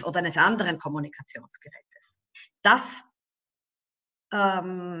Handys oder eines anderen Kommunikationsgerätes, das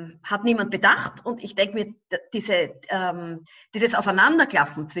hat niemand bedacht. Und ich denke mir, dieses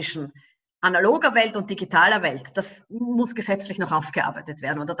Auseinanderklaffen zwischen analoger Welt und digitaler Welt, das muss gesetzlich noch aufgearbeitet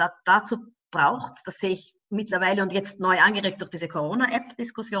werden. Oder dazu braucht es, das sehe ich mittlerweile und jetzt neu angeregt durch diese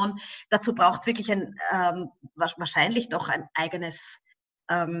Corona-App-Diskussion, dazu braucht es wirklich wahrscheinlich doch eine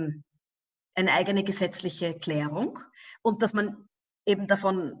eigene gesetzliche Klärung. Und dass man eben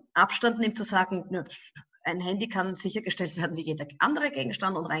davon Abstand nimmt, zu sagen, nö, ein Handy kann sichergestellt werden wie jeder andere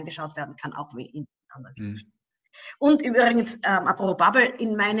Gegenstand und reingeschaut werden kann auch wie in anderen Gegenständen. Und übrigens, apropos Bubble,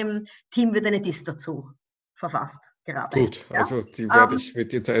 in meinem Team wird eine DIS dazu verfasst gerade. Gut, ja? Also die werde ich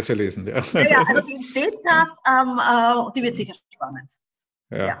mit Interesse lesen. Ja, ja, also die steht gerade, die wird sicher spannend.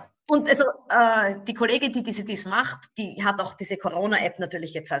 Ja. Und also die Kollegin, die diese DIS macht, die hat auch diese Corona-App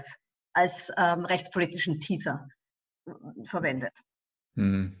natürlich jetzt als rechtspolitischen Teaser verwendet.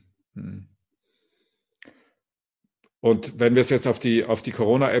 Und wenn wir es jetzt auf die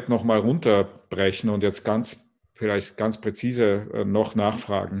Corona-App nochmal runterbrechen und jetzt vielleicht ganz präzise noch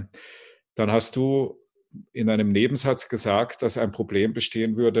nachfragen, dann hast du in einem Nebensatz gesagt, dass ein Problem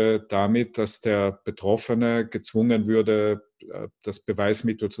bestehen würde damit, dass der Betroffene gezwungen würde, das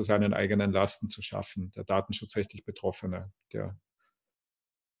Beweismittel zu seinen eigenen Lasten zu schaffen, der datenschutzrechtlich Betroffene,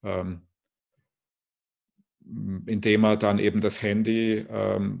 indem er dann eben das Handy,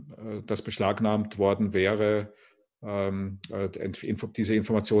 das beschlagnahmt worden wäre, diese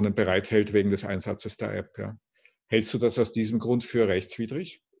Informationen bereithält wegen des Einsatzes der App. Ja. Hältst du das aus diesem Grund für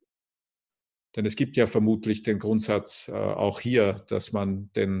rechtswidrig? Denn es gibt ja vermutlich den Grundsatz auch hier, dass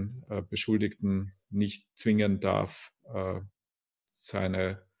man den Beschuldigten nicht zwingen darf,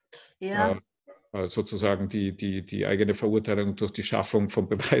 seine sozusagen die eigene Verurteilung durch die Schaffung von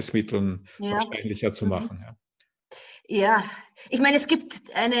Beweismitteln wahrscheinlicher zu machen. Ja. Ja, ich meine, es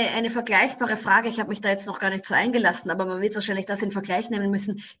gibt eine vergleichbare Frage, ich habe mich da jetzt noch gar nicht so eingelassen, aber man wird wahrscheinlich das in Vergleich nehmen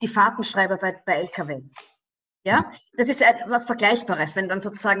müssen, die Fahrtenschreiber bei LKWs. Ja, das ist was Vergleichbares, wenn dann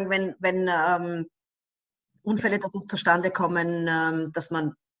sozusagen, wenn Unfälle dadurch zustande kommen, dass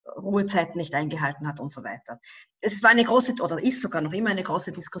man Ruhezeiten nicht eingehalten hat und so weiter. Es war eine große, oder ist sogar noch immer eine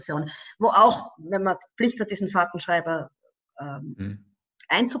große Diskussion, wo auch, wenn man Pflicht hat, diesen Fahrtenschreiber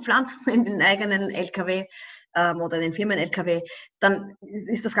einzupflanzen in den eigenen LKW oder den Firmen-LKW, dann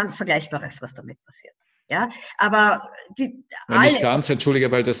ist das ganz Vergleichbares, was damit passiert. Ja, aber nicht ganz, entschuldige,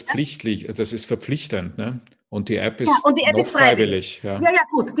 weil das das ist verpflichtend, ne? Und die App ist noch freiwillig. Ja,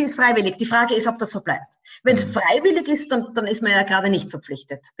 gut, die ist freiwillig. Die Frage ist, ob das so bleibt. Wenn es freiwillig ist, dann ist man ja gerade nicht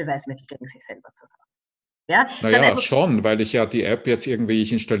verpflichtet, Beweismittel gegen sich selber zu haben. Ja, naja, schon, weil ich ja die App jetzt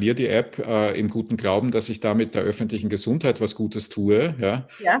ich installiere die App im guten Glauben, dass ich damit der öffentlichen Gesundheit was Gutes tue. Ja?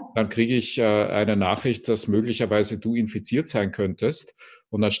 Dann kriege ich eine Nachricht, dass möglicherweise du infiziert sein könntest.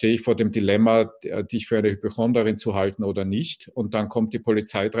 Und dann stehe ich vor dem Dilemma, dich für eine Hypochonderin zu halten oder nicht. Und dann kommt die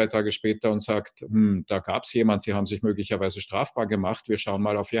Polizei 3 Tage später und sagt, da gab es jemand, sie haben sich möglicherweise strafbar gemacht, wir schauen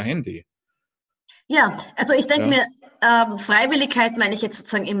mal auf ihr Handy. Ja, also ich denke mir, Freiwilligkeit meine ich jetzt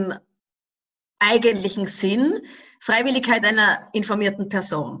sozusagen im eigentlichen Sinn, Freiwilligkeit einer informierten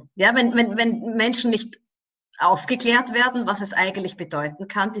Person. Ja, wenn Menschen nicht aufgeklärt werden, was es eigentlich bedeuten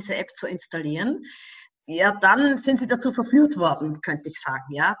kann, diese App zu installieren, ja, dann sind sie dazu verführt worden, könnte ich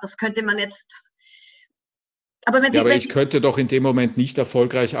sagen. Ja, das könnte man jetzt. Aber ich könnte doch in dem Moment nicht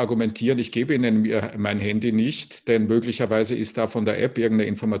erfolgreich argumentieren, ich gebe Ihnen mein Handy nicht, denn möglicherweise ist da von der App irgendeine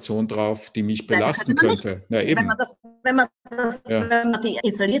Information drauf, die mich belasten könnte. Ja, eben. Wenn man die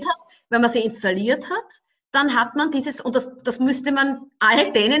installiert hat, wenn man sie installiert hat, dann hat man dieses, und das müsste man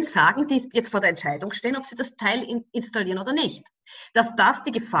all denen sagen, die jetzt vor der Entscheidung stehen, ob sie das Teil installieren oder nicht. Dass das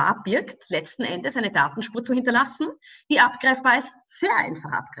die Gefahr birgt, letzten Endes eine Datenspur zu hinterlassen, die abgreifbar ist, sehr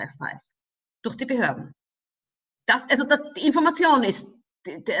einfach abgreifbar ist, durch die Behörden. Die Information ist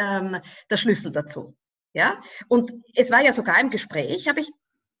der Schlüssel dazu. Ja? Und es war ja sogar im Gespräch,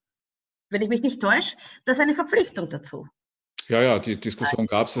 wenn ich mich nicht täusche, das ist eine Verpflichtung dazu. Ja, die Diskussion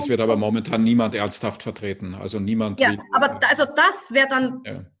gab es, das wird aber momentan niemand ernsthaft vertreten. Also niemand. Ja, aber das wäre dann.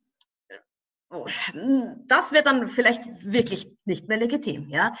 Ja. Das wäre dann vielleicht wirklich nicht mehr legitim.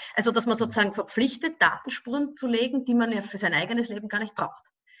 Ja? Also, dass man sozusagen verpflichtet, Datenspuren zu legen, die man ja für sein eigenes Leben gar nicht braucht.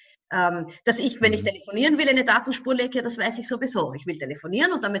 Dass ich, wenn ich telefonieren will, eine Datenspur lege, das weiß ich sowieso. Ich will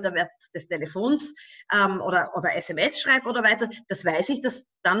telefonieren und damit der Wert des Telefons oder SMS schreibe oder weiter, das weiß ich, dass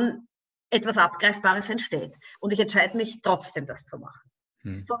dann etwas Abgreifbares entsteht. Und ich entscheide mich trotzdem, das zu machen.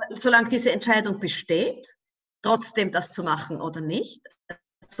 Solange diese Entscheidung besteht, trotzdem das zu machen oder nicht,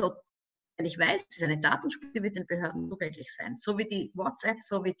 so, wenn ich weiß, es ist eine Datenspur, die wird den Behörden zugänglich sein, so wie die WhatsApp,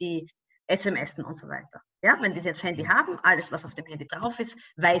 so wie die SMS und so weiter. Ja, wenn die das Handy haben, alles, was auf dem Handy drauf ist,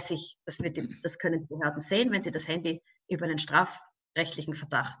 weiß ich, das können die Behörden sehen, wenn sie das Handy über einen strafrechtlichen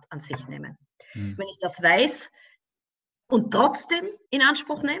Verdacht an sich nehmen. Wenn ich das weiß und trotzdem in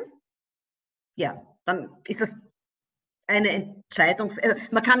Anspruch nehme, ja, dann ist das eine Entscheidung. Also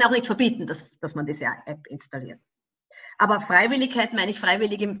man kann ja auch nicht verbieten, dass man diese App installiert. Aber Freiwilligkeit meine ich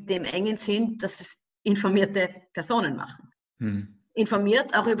freiwillig in dem engen Sinn, dass es informierte Personen machen.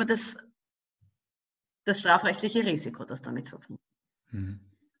 Informiert auch über das strafrechtliche Risiko, das damit zu tun.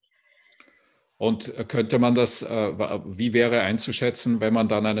 Und könnte man das, wie wäre einzuschätzen, wenn man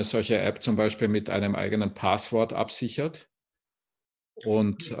dann eine solche App zum Beispiel mit einem eigenen Passwort absichert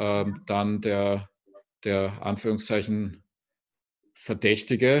und dann der Anführungszeichen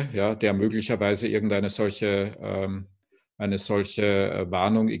Verdächtige, ja, der möglicherweise irgendeine solche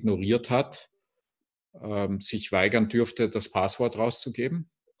Warnung ignoriert hat, sich weigern dürfte, das Passwort rauszugeben?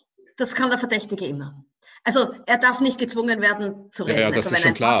 Das kann der Verdächtige immer. Also er darf nicht gezwungen werden zu reden. Ja, das also, ist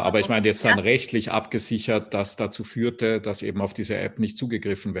schon klar. Aber ich meine jetzt dann rechtlich abgesichert, dass dazu führte, dass eben auf diese App nicht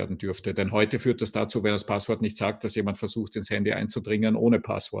zugegriffen werden dürfte. Denn heute führt das dazu, wenn das Passwort nicht sagt, dass jemand versucht, ins Handy einzudringen, ohne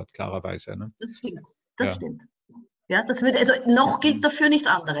Passwort, klarerweise. Ne? Das stimmt. Das stimmt. Ja, das würde, also noch gilt dafür nichts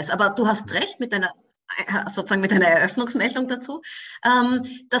anderes. Aber du hast recht mit einer Eröffnungsmeldung dazu,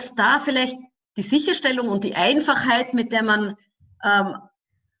 dass da vielleicht die Sicherstellung und die Einfachheit, mit der man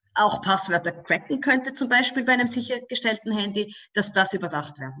auch Passwörter cracken könnte, zum Beispiel bei einem sichergestellten Handy, dass das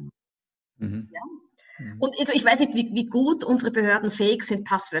überdacht werden muss. Ja? Und also ich weiß nicht, wie gut unsere Behörden fähig sind,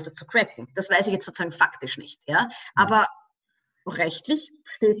 Passwörter zu cracken. Das weiß ich jetzt sozusagen faktisch nicht. Ja? Aber rechtlich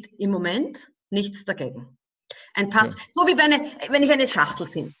steht im Moment nichts dagegen. Ein Pass, so wie wenn ich eine Schachtel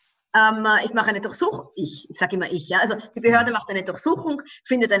finde. Ich mache eine Durchsuchung, ich sage immer ich, ja, also die Behörde macht eine Durchsuchung,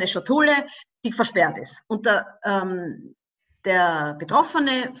 findet eine Schatulle, die versperrt ist. Und der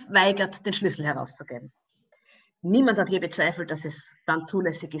Betroffene weigert, den Schlüssel herauszugeben. Niemand hat je bezweifelt, dass es dann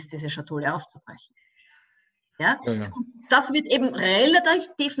zulässig ist, diese Schatulle aufzubrechen. Ja? Und das wird eben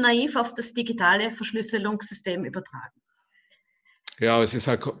relativ naiv auf das digitale Verschlüsselungssystem übertragen. Ja, es ist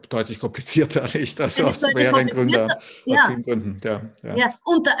halt deutlich komplizierter, nicht? Also aus mehreren Gründen. Ja. Aus vielen Gründen, ja.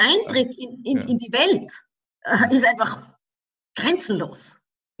 Und der Eintritt in die Welt ist einfach grenzenlos.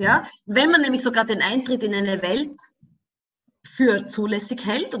 Ja? Wenn man nämlich sogar den Eintritt in eine Welt für zulässig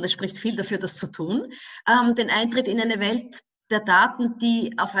hält, und es spricht viel dafür, das zu tun, den Eintritt in eine Welt der Daten,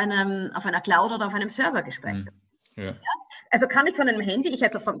 die auf einer Cloud oder auf einem Server gespeichert sind. Ja? Also kann ich von einem Handy,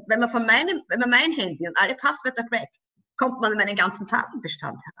 wenn man mein Handy und alle Passwörter crackt, kommt man an meinen ganzen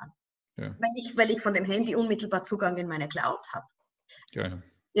Datenbestand heran. Ja. Weil ich von dem Handy unmittelbar Zugang in meine Cloud habe.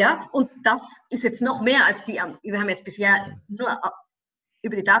 Ja, und das ist jetzt noch mehr als wir haben jetzt bisher nur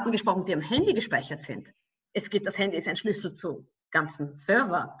über die Daten gesprochen, die am Handy gespeichert sind. Das Handy ist ein Schlüssel zu ganzen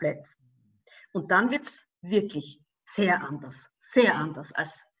Serverplätzen. Und dann wird es wirklich sehr anders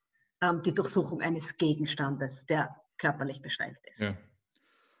als die Durchsuchung eines Gegenstandes, der körperlich beschränkt ist. Ja.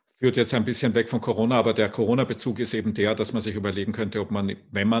 Führt jetzt ein bisschen weg von Corona, aber der Corona-Bezug ist eben der, dass man sich überlegen könnte, ob man,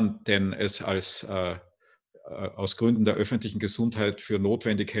 wenn man denn es aus Gründen der öffentlichen Gesundheit für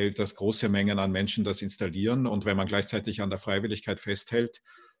notwendig hält, dass große Mengen an Menschen das installieren, und wenn man gleichzeitig an der Freiwilligkeit festhält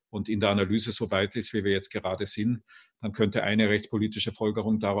und in der Analyse so weit ist, wie wir jetzt gerade sind, dann könnte eine rechtspolitische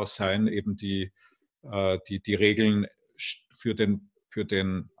Folgerung daraus sein, eben die Regeln für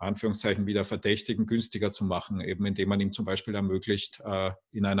den Anführungszeichen wieder Verdächtigen günstiger zu machen, eben indem man ihm zum Beispiel ermöglicht,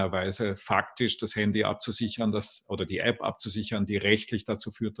 in einer Weise faktisch das Handy abzusichern, oder die App abzusichern, die rechtlich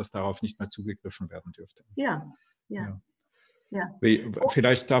dazu führt, dass darauf nicht mehr zugegriffen werden dürfte. Ja.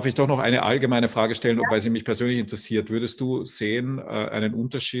 Vielleicht darf ich doch noch eine allgemeine Frage stellen, weil sie mich persönlich interessiert. Würdest du sehen einen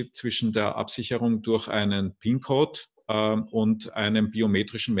Unterschied zwischen der Absicherung durch einen PIN-Code und einem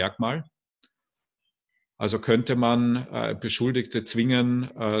biometrischen Merkmal? Also könnte man Beschuldigte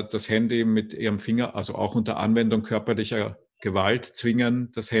zwingen, das Handy mit ihrem Finger, also auch unter Anwendung körperlicher Gewalt,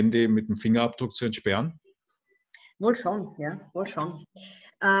 zwingen, das Handy mit dem Fingerabdruck zu entsperren? Wohl schon, ja, wohl schon.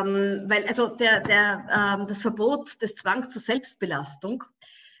 Weil also das Verbot des Zwangs zur Selbstbelastung,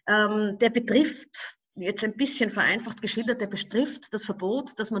 der betrifft, jetzt ein bisschen vereinfacht geschildert, der betrifft das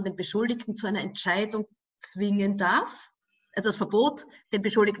Verbot, dass man den Beschuldigten zu einer Entscheidung zwingen darf, also das Verbot, den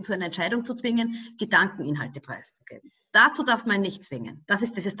Beschuldigten zu einer Entscheidung zu zwingen, Gedankeninhalte preiszugeben. Dazu darf man nicht zwingen. Das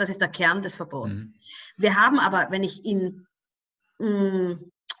ist der Kern des Verbots. Wir haben aber, wenn ich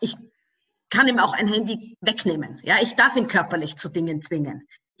kann ihm auch ein Handy wegnehmen. Ja, ich darf ihn körperlich zu Dingen zwingen.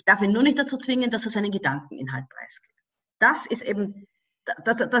 Ich darf ihn nur nicht dazu zwingen, dass er seinen Gedankeninhalt preisgibt. Das ist eben,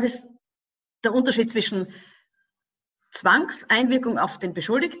 das ist der Unterschied zwischen Zwangseinwirkung auf den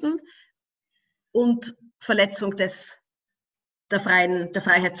Beschuldigten und Verletzung der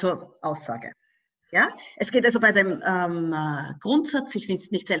Freiheit zur Aussage. Ja? Es geht also bei dem Grundsatz, sich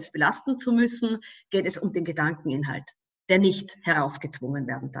nicht selbst belasten zu müssen, geht es um den Gedankeninhalt, der nicht herausgezwungen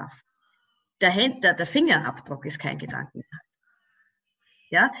werden darf. Der Fingerabdruck ist kein Gedankeninhalt.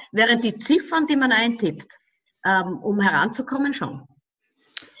 Ja? Während die Ziffern, die man eintippt, um heranzukommen, schon.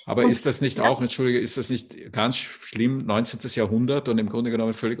 Aber ist das nicht auch, Entschuldige, ist das nicht ganz schlimm, 19. Jahrhundert und im Grunde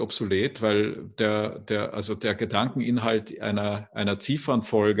genommen völlig obsolet, weil der Gedankeninhalt einer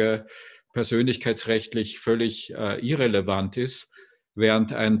Ziffernfolge persönlichkeitsrechtlich völlig irrelevant ist,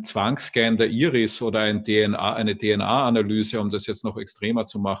 während ein Zwangsscan der Iris oder eine DNA-Analyse, um das jetzt noch extremer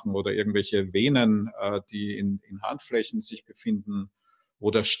zu machen, oder irgendwelche Venen, die in Handflächen sich befinden,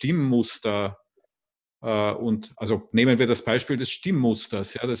 oder Stimmmuster. Und also nehmen wir das Beispiel des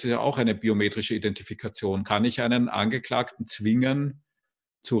Stimmmusters. Ja, das ist ja auch eine biometrische Identifikation. Kann ich einen Angeklagten zwingen,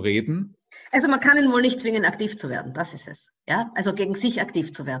 zu reden? Also man kann ihn wohl nicht zwingen, aktiv zu werden. Das ist es. Ja, also gegen sich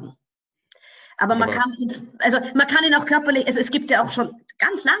aktiv zu werden. Aber man kann ihn auch körperlich, also es gibt ja auch schon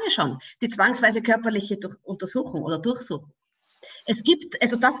ganz lange schon die zwangsweise körperliche Untersuchung oder Durchsuchung. Das gibt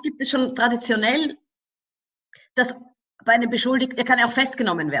es schon traditionell, dass bei einem Beschuldigten, er kann ja auch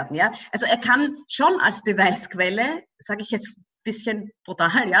festgenommen werden, ja. Also er kann schon als Beweisquelle, sage ich jetzt ein bisschen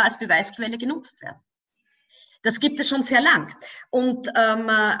brutal, ja, als Beweisquelle genutzt werden. Das gibt es schon sehr lang. Und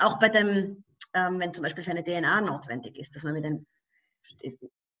auch bei dem, wenn zum Beispiel seine DNA notwendig ist, dass man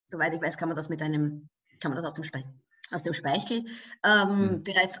soweit ich weiß, kann man das aus dem Speichel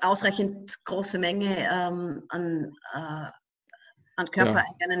bereits ausreichend große Menge an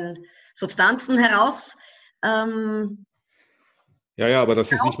körpereigenen Substanzen heraus. Aber das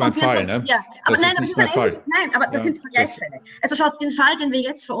ist nicht mein Fall, ne? Ja, aber das sind Vergleichsfälle. Also schaut, den Fall, den wir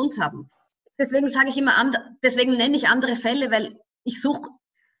jetzt vor uns haben, deswegen sage ich immer, deswegen nenne ich andere Fälle, weil ich suche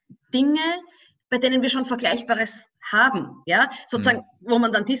Dinge, bei denen wir schon Vergleichbares haben, ja, sozusagen, wo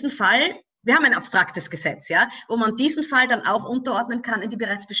man dann diesen Fall, wir haben ein abstraktes Gesetz, ja, wo man diesen Fall dann auch unterordnen kann in die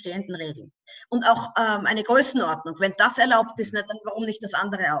bereits bestehenden Regeln. Und auch eine Größenordnung, wenn das erlaubt ist, dann warum nicht das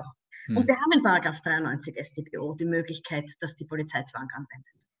andere auch? Und wir haben in § 93 StPO die Möglichkeit, dass die Polizei Zwang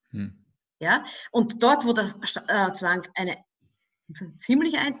anwendet. Ja? Und dort, wo der Zwang eine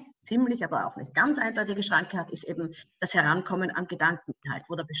ziemlich, aber auch nicht ganz eindeutige Schranke hat, ist eben das Herankommen an Gedankeninhalt,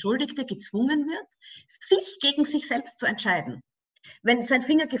 wo der Beschuldigte gezwungen wird, sich gegen sich selbst zu entscheiden. Wenn sein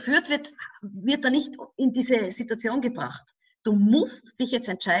Finger geführt wird, wird er nicht in diese Situation gebracht. Du musst dich jetzt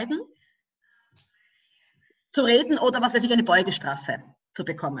entscheiden, zu reden oder was weiß ich, eine Beugestrafe zu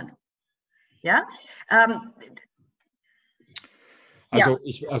bekommen. Ja?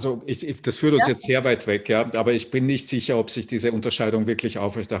 Das führt uns jetzt sehr weit weg, ja, aber ich bin nicht sicher, ob sich diese Unterscheidung wirklich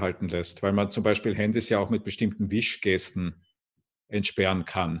aufrechterhalten lässt, weil man zum Beispiel Handys ja auch mit bestimmten Wischgesten entsperren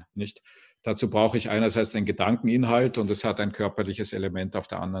kann, nicht? Dazu brauche ich einerseits den Gedankeninhalt und es hat ein körperliches Element auf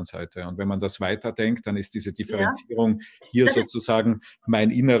der anderen Seite. Und wenn man das weiterdenkt, dann ist diese Differenzierung hier sozusagen mein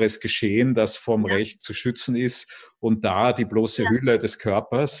inneres Geschehen, das vom Recht zu schützen ist und da die bloße Hülle des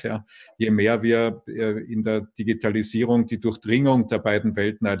Körpers. Ja. Je mehr wir in der Digitalisierung die Durchdringung der beiden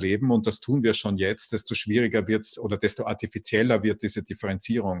Welten erleben, und das tun wir schon jetzt, desto schwieriger wird es oder desto artifizieller wird diese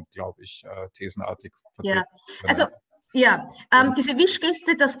Differenzierung, glaube ich, thesenartig vertreten. Diese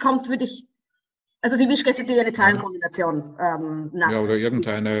Wischgeste, das kommt, also die Wischgeste, die eine Zahlenkombination oder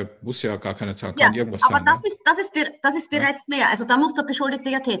irgendeine, muss ja gar keine Zahl, kann irgendwas sein. Aber das ist bereits mehr. Also da muss der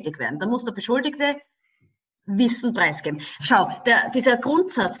Beschuldigte ja tätig werden. Da muss der Beschuldigte Wissen preisgeben. Schau, dieser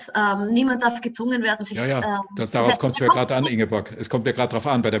Grundsatz, niemand darf gezwungen werden, sich... darauf kommt es ja gerade an, Ingeborg. Es kommt ja gerade darauf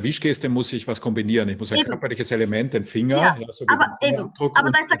an, bei der Wischgeste muss ich was kombinieren. Ich muss ein körperliches Element, den Finger... aber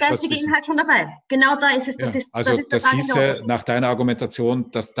da ist der geistige Inhalt schon dabei. Genau da ist es. Das hieße nach deiner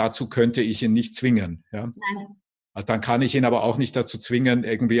Argumentation, dass dazu könnte ich ihn nicht zwingen. Ja? Nein. Also dann kann ich ihn aber auch nicht dazu zwingen,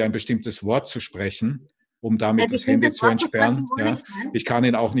 irgendwie ein bestimmtes Wort zu sprechen, um damit das Handy zu entsperren. Ja. Ich kann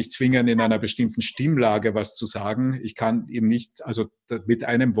ihn auch nicht zwingen, in einer bestimmten Stimmlage was zu sagen. Ich kann ihm nicht, also mit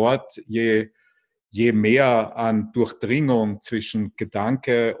einem Wort, je je mehr an Durchdringung zwischen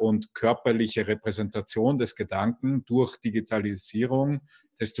Gedanke und körperliche Repräsentation des Gedanken durch Digitalisierung,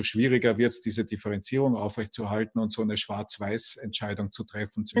 desto schwieriger wird es, diese Differenzierung aufrechtzuerhalten und so eine Schwarz-Weiß-Entscheidung zu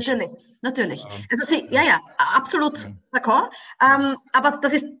treffen zwischen. Natürlich. Also ja, absolut d'accord. Aber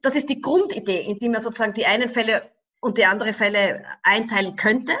das ist die Grundidee, in die man sozusagen die einen Fälle und die andere Fälle einteilen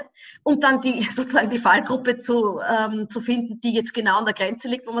könnte, um dann sozusagen die Fallgruppe zu finden, die jetzt genau an der Grenze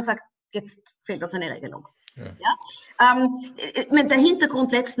liegt, wo man sagt, jetzt fehlt uns eine Regelung. Ja? Der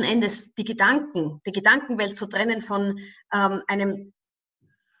Hintergrund letzten Endes, die Gedankenwelt zu trennen von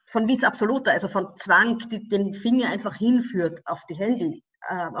von vis absoluta, also von Zwang, die den Finger einfach hinführt auf den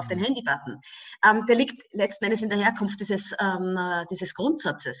Handy-Button, der liegt letzten Endes in der Herkunft dieses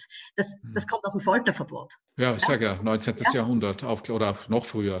Grundsatzes. Das kommt aus dem Folterverbot. Ja, ich sage ja, 19. Jahrhundert oder noch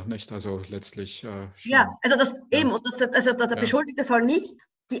früher, nicht? Also letztlich. Ja, also der Beschuldigte soll nicht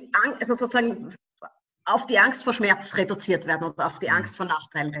sozusagen auf die Angst vor Schmerz reduziert werden oder auf die Angst vor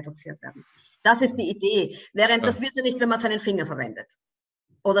Nachteilen reduziert werden. Das ist die Idee. Während das wird er nicht, wenn man seinen Finger verwendet.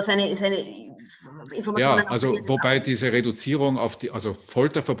 Oder seine Informationen. Ja, also wobei diese Reduzierung also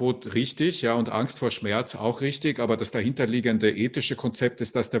Folterverbot richtig, ja, und Angst vor Schmerz auch richtig, aber das dahinterliegende ethische Konzept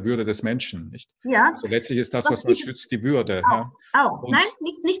ist das der Würde des Menschen, nicht? Ja. Also letztlich ist das, was man schützt, die Würde. Auch. Nein,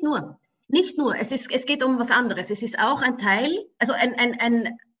 nicht nur. Nicht nur. Es geht um was anderes. Es ist auch ein Teil, also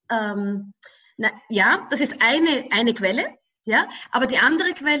das ist eine Quelle. Ja, aber die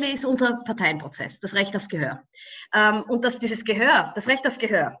andere Quelle ist unser Parteienprozess, das Recht auf Gehör. Und das Recht auf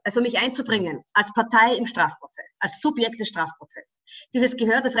Gehör, also mich einzubringen als Partei im Strafprozess, als Subjekt des Strafprozesses. Dieses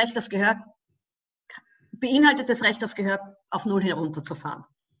Gehör, das Recht auf Gehör, beinhaltet das Recht auf Gehör auf Null herunterzufahren.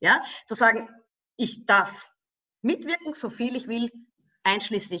 Ja, zu sagen, ich darf mitwirken, so viel ich will,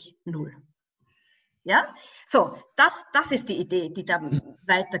 einschließlich Null. Ja, so, das ist die Idee, die da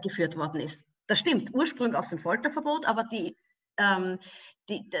weitergeführt worden ist. Das stimmt, Ursprung aus dem Folterverbot, aber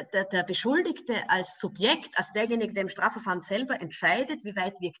der Beschuldigte als Subjekt, als derjenige, der im Strafverfahren selber entscheidet, wie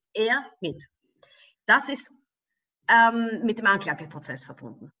weit wirkt er mit. Das ist mit dem Anklageprozess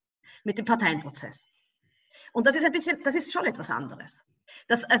verbunden, mit dem Parteienprozess. Und das ist schon etwas anderes.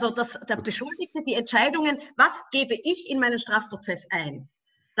 Dass der Beschuldigte die Entscheidungen, was gebe ich in meinen Strafprozess ein,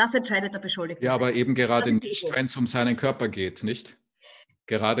 das entscheidet der Beschuldigte. Ja, aber eben gerade nicht, wenn es um seinen Körper geht, nicht?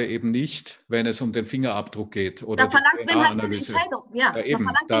 Gerade eben nicht, wenn es um den Fingerabdruck geht oder da verlangt man halt eine Entscheidung. Ja, da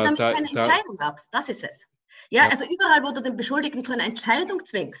verlangt man damit keine Entscheidung ab. Das ist es. Ja, also überall, wo du den Beschuldigten zu einer Entscheidung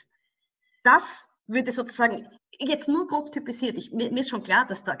zwingst, das würde sozusagen jetzt nur grob typisiert. Mir ist schon klar,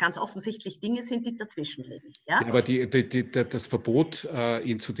 dass da ganz offensichtlich Dinge sind, die dazwischen liegen. Ja? Aber das Verbot,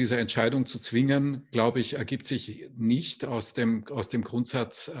 ihn zu dieser Entscheidung zu zwingen, glaube ich, ergibt sich nicht aus dem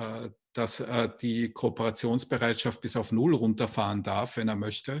Grundsatz, dass er die Kooperationsbereitschaft bis auf Null runterfahren darf, wenn er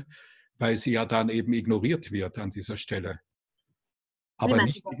möchte, weil sie ja dann eben ignoriert wird an dieser Stelle. Aber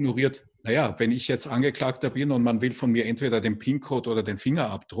nicht ignoriert, naja, wenn ich jetzt Angeklagter bin und man will von mir entweder den PIN-Code oder den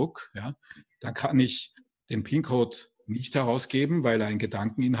Fingerabdruck, ja, dann kann ich den PIN-Code nicht herausgeben, weil er ein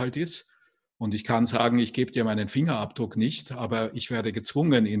Gedankeninhalt ist. Und ich kann sagen, ich gebe dir meinen Fingerabdruck nicht, aber ich werde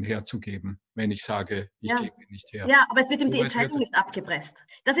gezwungen, ihn herzugeben, wenn ich sage, ich gebe ihn nicht her. Ja, aber es wird ihm die Entscheidung nicht abgepresst.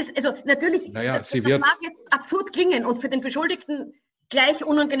 Das ist, also natürlich, das mag jetzt absurd klingen und für den Beschuldigten gleich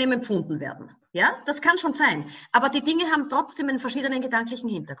unangenehm empfunden werden. Ja, das kann schon sein. Aber die Dinge haben trotzdem einen verschiedenen gedanklichen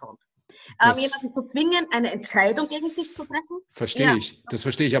Hintergrund. Jemanden zu zwingen, eine Entscheidung gegen sich zu treffen. Verstehe ich. Das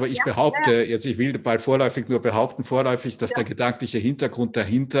verstehe ich. Aber ich behaupte, jetzt, ich will bald vorläufig nur behaupten, dass der gedankliche Hintergrund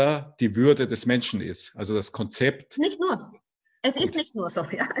dahinter die Würde des Menschen ist. Also das Konzept. Nicht nur. Es ist nicht nur so.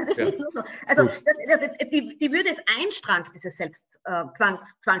 Ja. Es ist nicht nur so. Also die Würde ist ein Strang dieses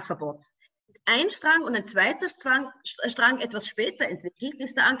Zwangsverbots. Ein Strang und ein zweiter Strang etwas später entwickelt,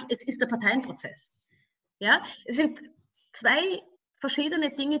 ist der Parteienprozess. Ja? Es sind zwei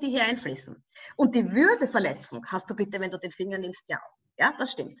verschiedene Dinge, die hier einfließen. Und die Würdeverletzung hast du bitte, wenn du den Finger nimmst, ja auch. Ja,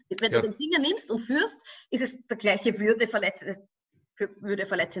 das stimmt. Wenn du den Finger nimmst und führst, ist es der gleiche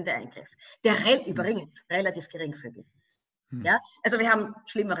würdeverletzende Eingriff, der übrigens relativ geringfügig ist. Ja? Also wir haben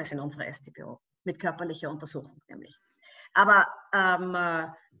Schlimmeres in unserer StPO, mit körperlicher Untersuchung nämlich. Aber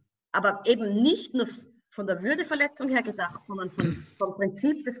eben nicht nur von der Würdeverletzung her gedacht, sondern vom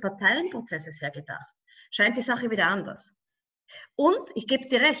Prinzip des Parteienprozesses her gedacht, scheint die Sache wieder anders. Und ich gebe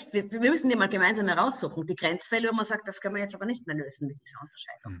dir recht, wir müssen die mal gemeinsam heraussuchen, die Grenzfälle, wo man sagt, das können wir jetzt aber nicht mehr lösen mit dieser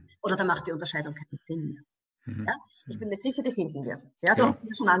Unterscheidung. Oder da macht die Unterscheidung keinen Sinn mehr. Ja? Ich bin mir sicher, die finden wir. Ja, du hast es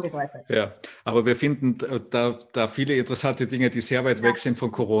ja schon angedeutet. Ja, aber wir finden da viele interessante Dinge, die sehr weit weg sind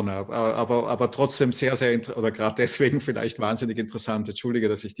von Corona, aber trotzdem sehr, oder gerade deswegen vielleicht wahnsinnig interessant. Entschuldige,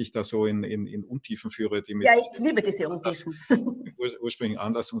 dass ich dich da so in Untiefen führe, die mit ich liebe diese Untiefen. ursprünglichen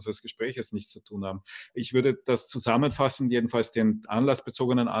Anlass unseres Gespräches nichts zu tun haben. Ich würde das zusammenfassen, jedenfalls den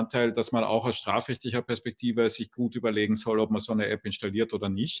anlassbezogenen Anteil, dass man auch aus strafrechtlicher Perspektive sich gut überlegen soll, ob man so eine App installiert oder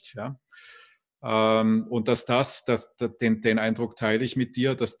nicht. Ja. Und den Eindruck teile ich mit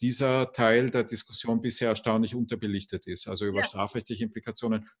dir, dass dieser Teil der Diskussion bisher erstaunlich unterbelichtet ist. Also über strafrechtliche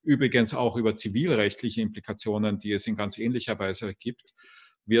Implikationen, übrigens auch über zivilrechtliche Implikationen, die es in ganz ähnlicher Weise gibt,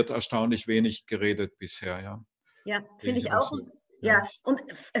 wird erstaunlich wenig geredet bisher. Ja, finde ich auch. Ja, und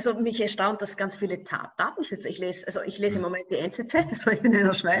also mich erstaunt, dass ganz viele Datenschützer, ich lese im Moment die NZZ, also ich bin in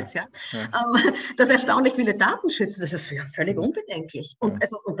der Schweiz, dass erstaunlich viele Datenschützer, das ist ja völlig unbedenklich. Und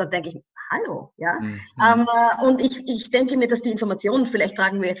dann denke ich, hallo, ja. Und ich denke mir, dass die Information, vielleicht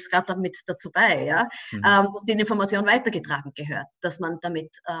tragen wir jetzt gerade damit dazu bei, ja, dass die Information weitergetragen gehört, dass man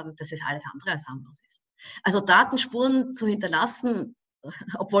damit, dass es alles andere als harmlos ist. Also Datenspuren zu hinterlassen,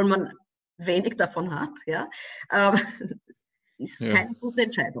 obwohl man wenig davon hat, ja, ist keine gute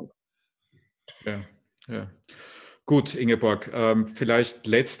Entscheidung. Ja. Gut, Ingeborg, vielleicht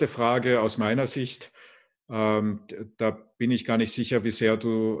letzte Frage aus meiner Sicht. Da bin ich gar nicht sicher, wie sehr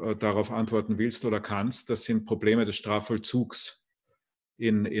du darauf antworten willst oder kannst. Das sind Probleme des Strafvollzugs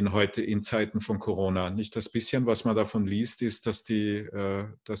in Zeiten von Corona. Nicht das bisschen, was man davon liest, ist, dass die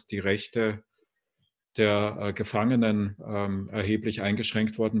Rechte der Gefangenen erheblich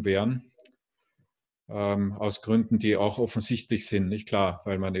eingeschränkt worden wären. Aus Gründen, die auch offensichtlich sind, nicht klar,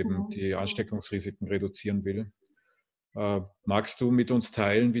 weil man eben die Ansteckungsrisiken reduzieren will. Magst du mit uns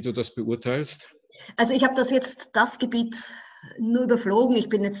teilen, wie du das beurteilst? Also ich habe das Gebiet nur überflogen. Ich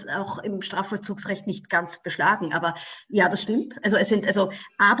bin jetzt auch im Strafvollzugsrecht nicht ganz beschlagen, aber ja, das stimmt. Aber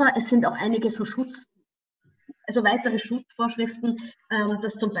es sind auch einige so weitere Schutzvorschriften,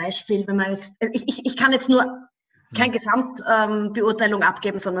 dass zum Beispiel, wenn man jetzt, ich kann jetzt nur keine Gesamtbeurteilung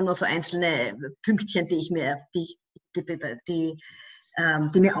abgeben, sondern nur so einzelne Pünktchen, die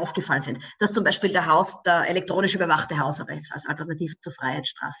mir aufgefallen sind. Dass zum Beispiel der elektronisch überwachte Hausarrest als Alternative zur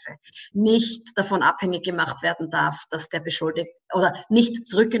Freiheitsstrafe nicht davon abhängig gemacht werden darf, dass der Beschuldigte oder nicht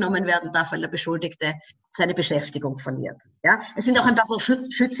zurückgenommen werden darf, weil der Beschuldigte seine Beschäftigung verliert. Ja? Es sind auch ein paar so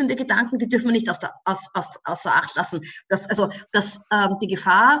schützende Gedanken, die dürfen wir nicht außer Acht lassen. Dass die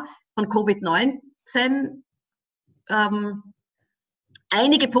Gefahr von Covid-19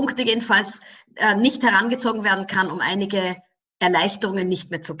 einige Punkte jedenfalls nicht herangezogen werden kann, um einige Erleichterungen nicht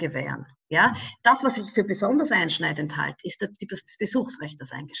mehr zu gewähren. Ja? Das, was ich für besonders einschneidend halte, ist das Besuchsrecht,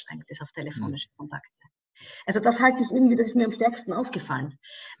 das eingeschränkt ist auf telefonische Kontakte. Also das halte ich irgendwie, das ist mir am stärksten aufgefallen.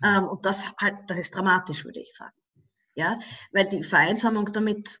 Und das ist dramatisch, würde ich sagen. Ja? Weil die Vereinsamung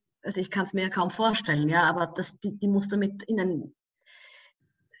damit, also ich kann es mir ja kaum vorstellen, ja, aber die muss damit in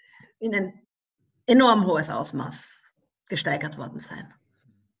ein enorm hohes Ausmaß gesteigert worden sein.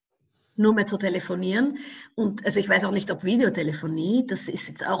 Nur mehr zu telefonieren. Und also ich weiß auch nicht, ob Videotelefonie, das ist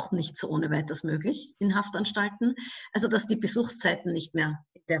jetzt auch nicht so ohne weiteres möglich in Haftanstalten. Also dass die Besuchszeiten nicht mehr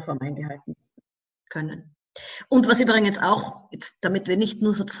in der Form eingehalten können. Und was übrigens auch, jetzt, damit wir nicht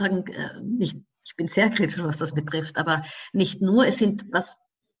nur sozusagen, ich bin sehr kritisch, was das betrifft, aber nicht nur, was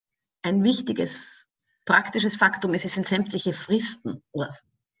ein wichtiges praktisches Faktum ist, es sind sämtliche Fristen,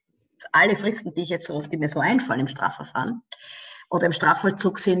 alle Fristen, die mir so einfallen im Strafverfahren oder im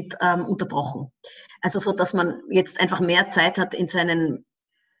Strafvollzug, sind unterbrochen. Also so, dass man jetzt einfach mehr Zeit hat zum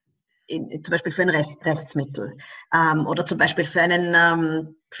Beispiel für ein Rechtsmittel oder zum Beispiel für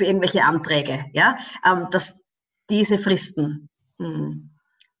irgendwelche Anträge, ja, dass diese Fristen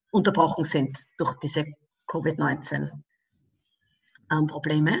unterbrochen sind durch diese Covid-19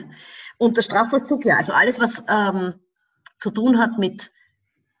 Probleme. Und der Strafvollzug, ja, also alles, was zu tun hat mit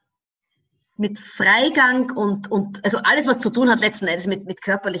Freigang und also alles, was zu tun hat letzten Endes mit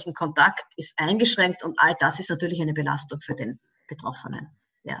körperlichem Kontakt, ist eingeschränkt und all das ist natürlich eine Belastung für den Betroffenen.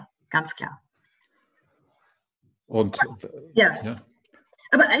 Ja, ganz klar. Und ja.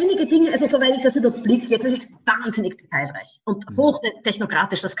 Aber einige Dinge, also soweit ich das überblicke, jetzt ist es wahnsinnig detailreich und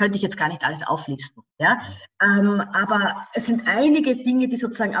hochtechnokratisch, das könnte ich jetzt gar nicht alles auflisten. Ja? Aber es sind einige Dinge, die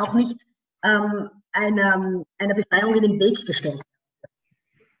sozusagen auch nicht einer Befreiung in den Weg gestellt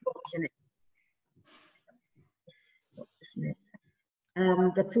werden.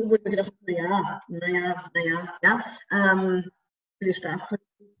 Dazu wurde mir gedacht, für die Strafe,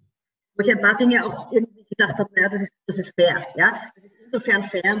 wo ich ein paar Dinge auch irgendwie gedacht habe, naja, das ist fair. Ja? Das ist insofern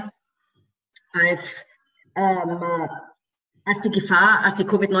fair, als als die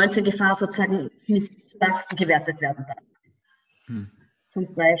Covid-19-Gefahr sozusagen nicht zu Lasten gewertet werden darf.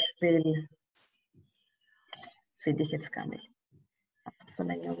 Zum Beispiel, das finde ich jetzt gar nicht,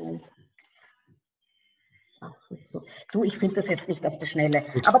 Verlängerung. So. Du, ich finde das jetzt nicht auf die Schnelle.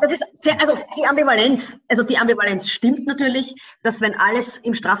 Gut. Aber das ist sehr, also die Ambivalenz stimmt natürlich, dass wenn alles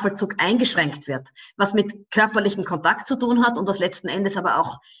im Strafvollzug eingeschränkt wird, was mit körperlichem Kontakt zu tun hat und das letzten Endes aber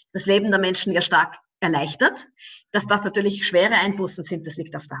auch das Leben der Menschen ja stark erleichtert, dass das natürlich schwere Einbußen sind, das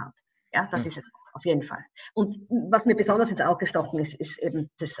liegt auf der Hand. Ja, das ist es auf jeden Fall. Und was mir besonders ins Auge gestochen ist, ist eben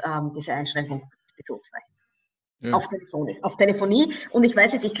diese Einschränkung des Bezugsrechts. Ja. Auf Telefonie. Und ich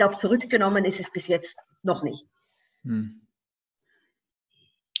weiß nicht, ich glaube, zurückgenommen ist es bis jetzt noch nicht.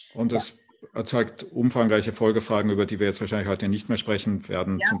 Und das erzeugt umfangreiche Folgefragen, über die wir jetzt wahrscheinlich heute nicht mehr sprechen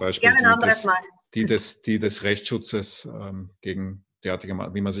werden. Zum Beispiel die des Rechtsschutzes gegen derartige,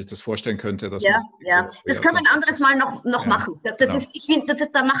 wie man sich das vorstellen könnte. Dass das können wir ein anderes Mal noch machen.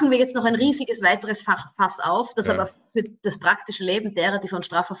 Da machen wir jetzt noch ein riesiges weiteres Fass auf, das aber für das praktische Leben derer, die von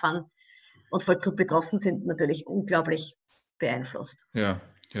Strafverfahren und Vollzug betroffen sind, natürlich unglaublich beeinflusst. Ja.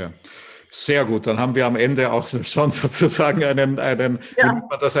 Sehr gut. Dann haben wir am Ende auch schon sozusagen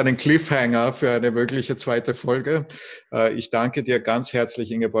einen Cliffhanger für eine mögliche zweite Folge. Ich danke dir ganz herzlich,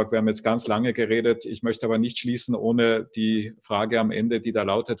 Ingeborg. Wir haben jetzt ganz lange geredet. Ich möchte aber nicht schließen ohne die Frage am Ende, die da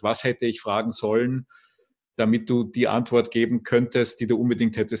lautet: Was hätte ich fragen sollen, damit du die Antwort geben könntest, die du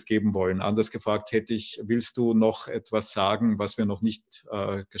unbedingt hättest geben wollen? Anders gefragt willst du noch etwas sagen, was wir noch nicht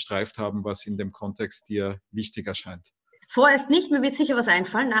gestreift haben, was in dem Kontext dir wichtig erscheint? Vorerst nicht, mir wird sicher was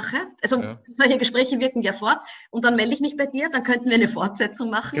einfallen nachher. Also solche Gespräche wirken ja fort und dann melde ich mich bei dir, dann könnten wir eine Fortsetzung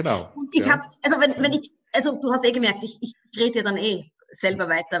machen. Genau. Und ich habe, du hast gemerkt, ich rede dir dann selber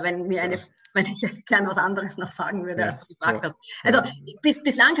weiter, wenn ich gern was anderes noch sagen würde, als du gefragt hast. Also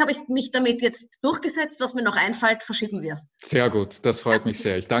bislang habe ich mich damit jetzt durchgesetzt, was mir noch einfällt, verschieben wir. Sehr gut, das freut mich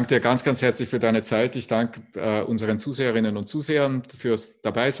sehr. Ich danke dir ganz, ganz herzlich für deine Zeit. Ich danke unseren Zuseherinnen und Zusehern fürs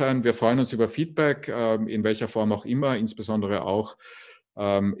Dabeisein. Wir freuen uns über Feedback, in welcher Form auch immer, insbesondere auch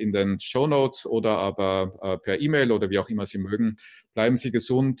in den Shownotes oder aber per E-Mail oder wie auch immer Sie mögen. Bleiben Sie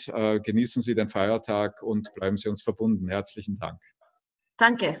gesund, genießen Sie den Feiertag und bleiben Sie uns verbunden. Herzlichen Dank.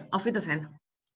 Danke, auf Wiedersehen.